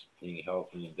 is being held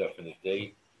for an indefinite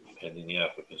date, pending the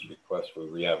applicant's request for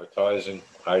re-advertising.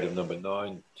 Item number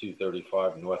 9,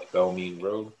 235 North Belmead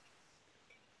Road.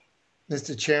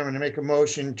 Mr. Chairman, I make a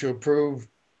motion to approve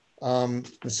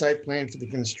the site plan for the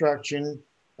construction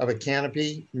of a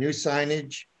canopy, new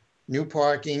signage, new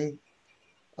parking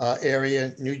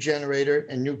area, new generator,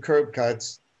 and new curb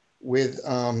cuts with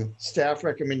staff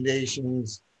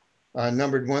recommendations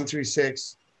numbered 1 through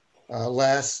 6,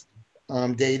 last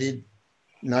dated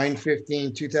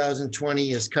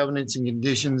 9/15/2020 as covenants and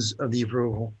conditions of the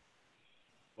approval.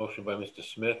 Motion by Mr.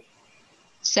 Smith,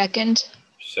 Second.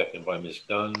 second by Ms.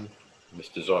 Dunn.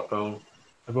 Mr. Zarcone,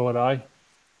 I vote aye.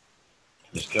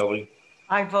 Ms. Kelly,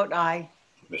 I vote aye.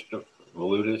 Mr.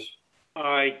 Walutis,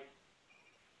 Aye.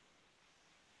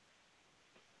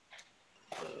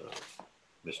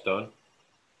 Ms. Dunn.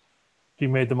 He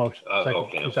made the motion. Second.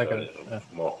 Okay, I'm Second. sorry. I'm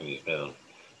marking these down.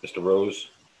 Mr. Rose,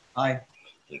 Aye.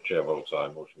 the chair votes aye.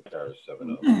 Motion carries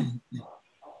 7-0.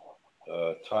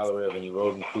 Tyler Avenue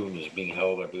Road improvement is being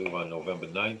held, I believe, on November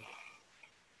 9th.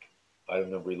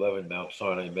 Item number 11, Mount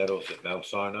Sinai Meadows at Mount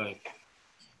Sinai.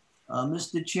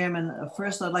 Mr. Chairman,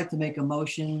 first I'd like to make a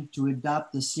motion to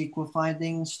adopt the CEQA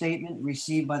finding statement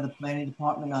received by the Planning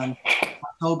Department on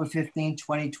October 15,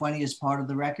 2020 as part of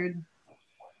the record.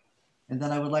 And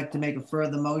then I would like to make a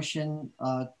further motion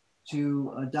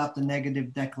to adopt a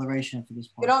negative declaration for this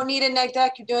You part. don't need a neg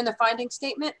deck, you're doing the finding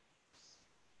statement?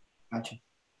 Gotcha.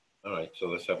 All right, so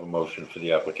let's have a motion for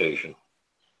the application.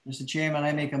 Mr. Chairman,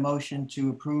 I make a motion to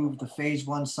approve the Phase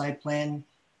 1 site plan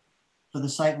for the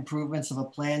site improvements of a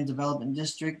planned development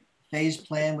district phase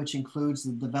plan, which includes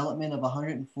the development of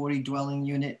 140 dwelling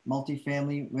unit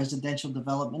multifamily residential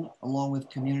development, along with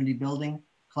community building,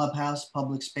 clubhouse,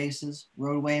 public spaces,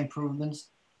 roadway improvements,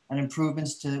 and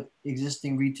improvements to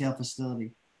existing retail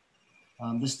facility.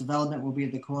 This development will be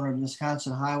at the corner of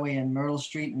Wisconsin Highway and Myrtle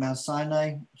Street in Mount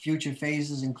Sinai. Future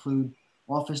phases include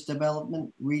office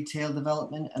development, retail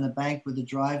development, and a bank with a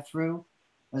drive-through,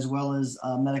 as well as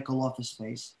medical office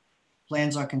space.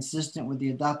 Plans are consistent with the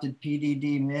adopted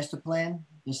PDD master plan.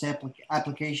 This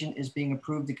application is being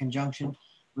approved in conjunction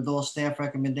with all staff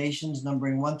recommendations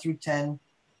numbering 1 through 10,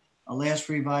 last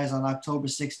revised on October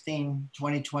 16,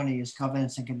 2020 as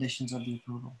covenants and conditions of the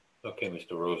approval. Okay,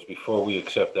 Mr. Rose, before we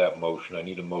accept that motion, I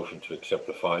need a motion to accept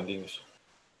the findings.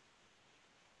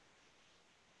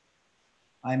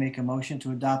 I make a motion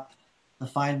to adopt the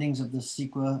findings of the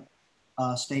CEQA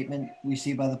statement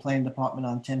received by the Planning Department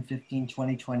on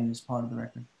 10/15/2020 as part of the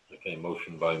record. Okay,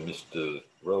 motion by Mr.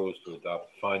 Rose to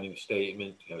adopt the finding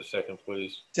statement. Can I have a second,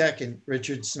 please? Second,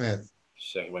 Richard Smith.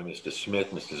 Second by Mr.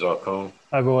 Smith. Mr. Zarcone,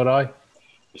 I vote aye.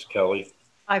 Ms. Kelly,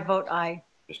 I vote aye.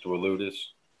 Mr.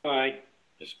 Walutis, Aye.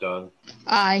 Ms. Dunn.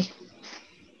 Aye.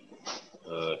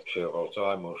 Chair votes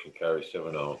aye. Motion carries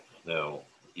 7-0. Now,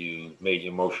 you made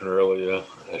your motion earlier.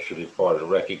 That should be part of the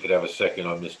record. Could I have a second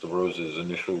on Mr. Rose's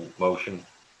initial motion?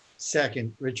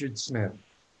 Second, Richard Smith.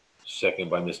 Second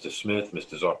by Mr. Smith.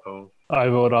 Mr. Zarcone, I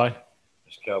vote aye.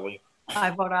 Ms. Kelly, I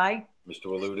vote aye. Mr.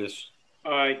 Walutis,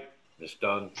 Aye. Ms.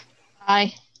 Dunn.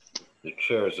 Aye. The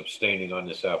chair is abstaining on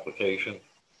this application.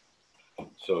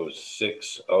 So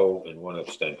 6-0 and 1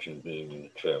 abstention being the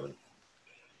chairman.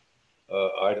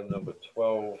 Item number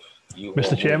 12.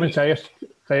 Mr. Chairman, can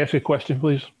I ask a question,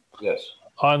 please? Yes,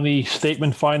 On the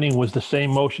statement finding, was the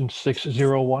same motion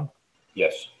 601?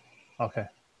 yes. Okay.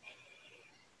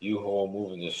 U-Haul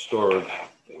moving and storage.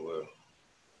 We're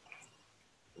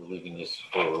leaving this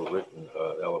for written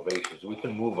elevations. We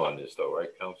can move on this though, right,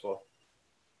 Counselor?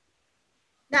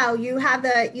 No, you left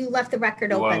the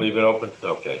record You want to open leave it open?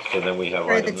 Okay, so then we have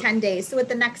for the item, 10 days. So at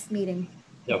the next meeting,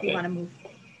 if Okay. you want to move.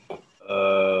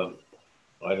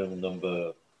 Item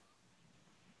number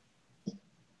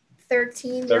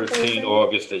 13, we're 13, holding.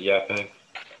 August at Yaphank,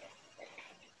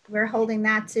 We're holding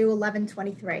that to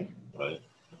 11/23. right?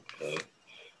 Okay.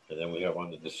 And then we have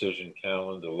on the decision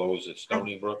calendar, Lowe's at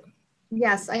Stony Brook.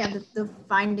 Yes, I have the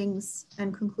findings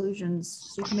and conclusions,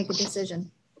 so you can make a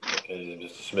decision. Okay,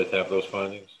 does Mr. Smith have those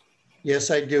findings?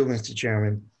 Yes, I do, Mr.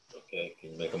 Chairman. Okay,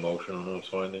 can you make a motion on those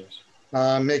findings?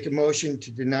 Make a motion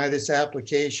to deny this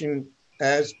application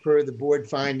as per the board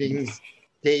findings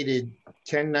dated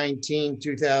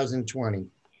 10/19/2020.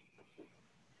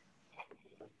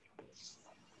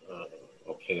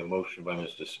 Okay, a motion by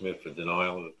Mr. Smith for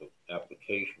denial of the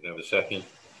application. Can I have a second?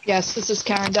 Yes, this is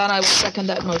Karen Dunn. I will second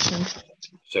that motion.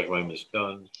 Second by Ms.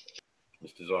 Dunn.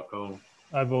 Mr. Zarcone,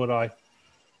 I vote aye.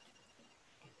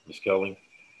 Ms. Kelly,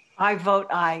 I vote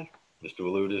aye. Mr.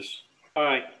 Walutis,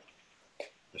 Aye.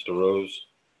 Mr. Rose.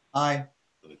 Aye.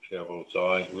 The chair votes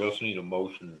aye. We also need a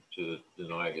motion to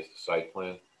deny, I guess, the site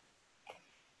plan.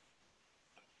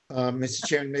 Mr.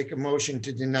 Chairman, make a motion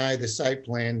to deny the site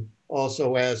plan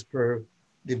also as per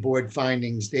the board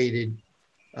findings dated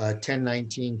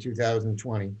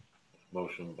 10/19/2020.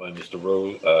 Motion by Mr.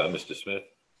 Rose, Mr. Smith,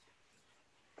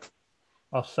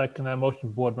 I'll second that motion.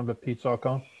 Board Member Pete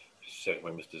Zarcone. Second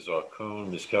by Mr. Zarcone.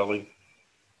 Ms. Kelly,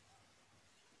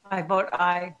 I vote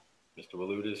aye. Mr.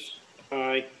 Walutis,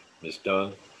 Aye. Ms.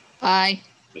 Dunn, Aye.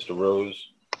 Mr. Rose.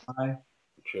 Aye.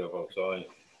 The chair votes aye.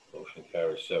 Motion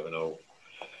carries 7-0.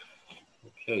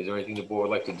 Okay, is there anything the board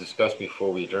would like to discuss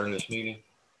before we adjourn this meeting?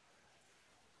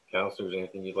 Counselors,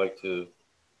 anything you'd like to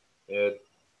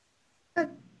add?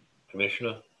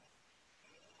 Commissioner?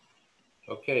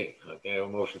 Okay, I have a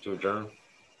motion to adjourn.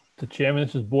 Mr. Chairman,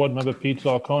 this is Board Member Pete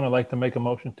Zarcone. I'd like to make a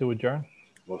motion to adjourn.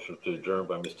 Motion to adjourn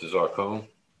by Mr. Zarcone,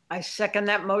 I second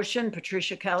that motion.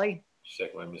 Patricia Kelly.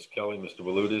 second by Ms. Kelly. Mr.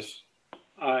 Walutis,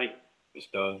 Aye. Ms.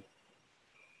 Dunn.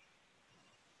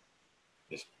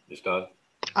 Ms. Dunn,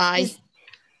 Aye.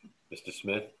 Mr.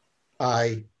 Smith,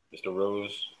 Aye. Mr.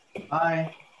 Rose.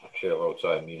 Aye. Chair votes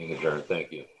aye. Meeting adjourned.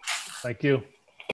 Thank you. Thank you.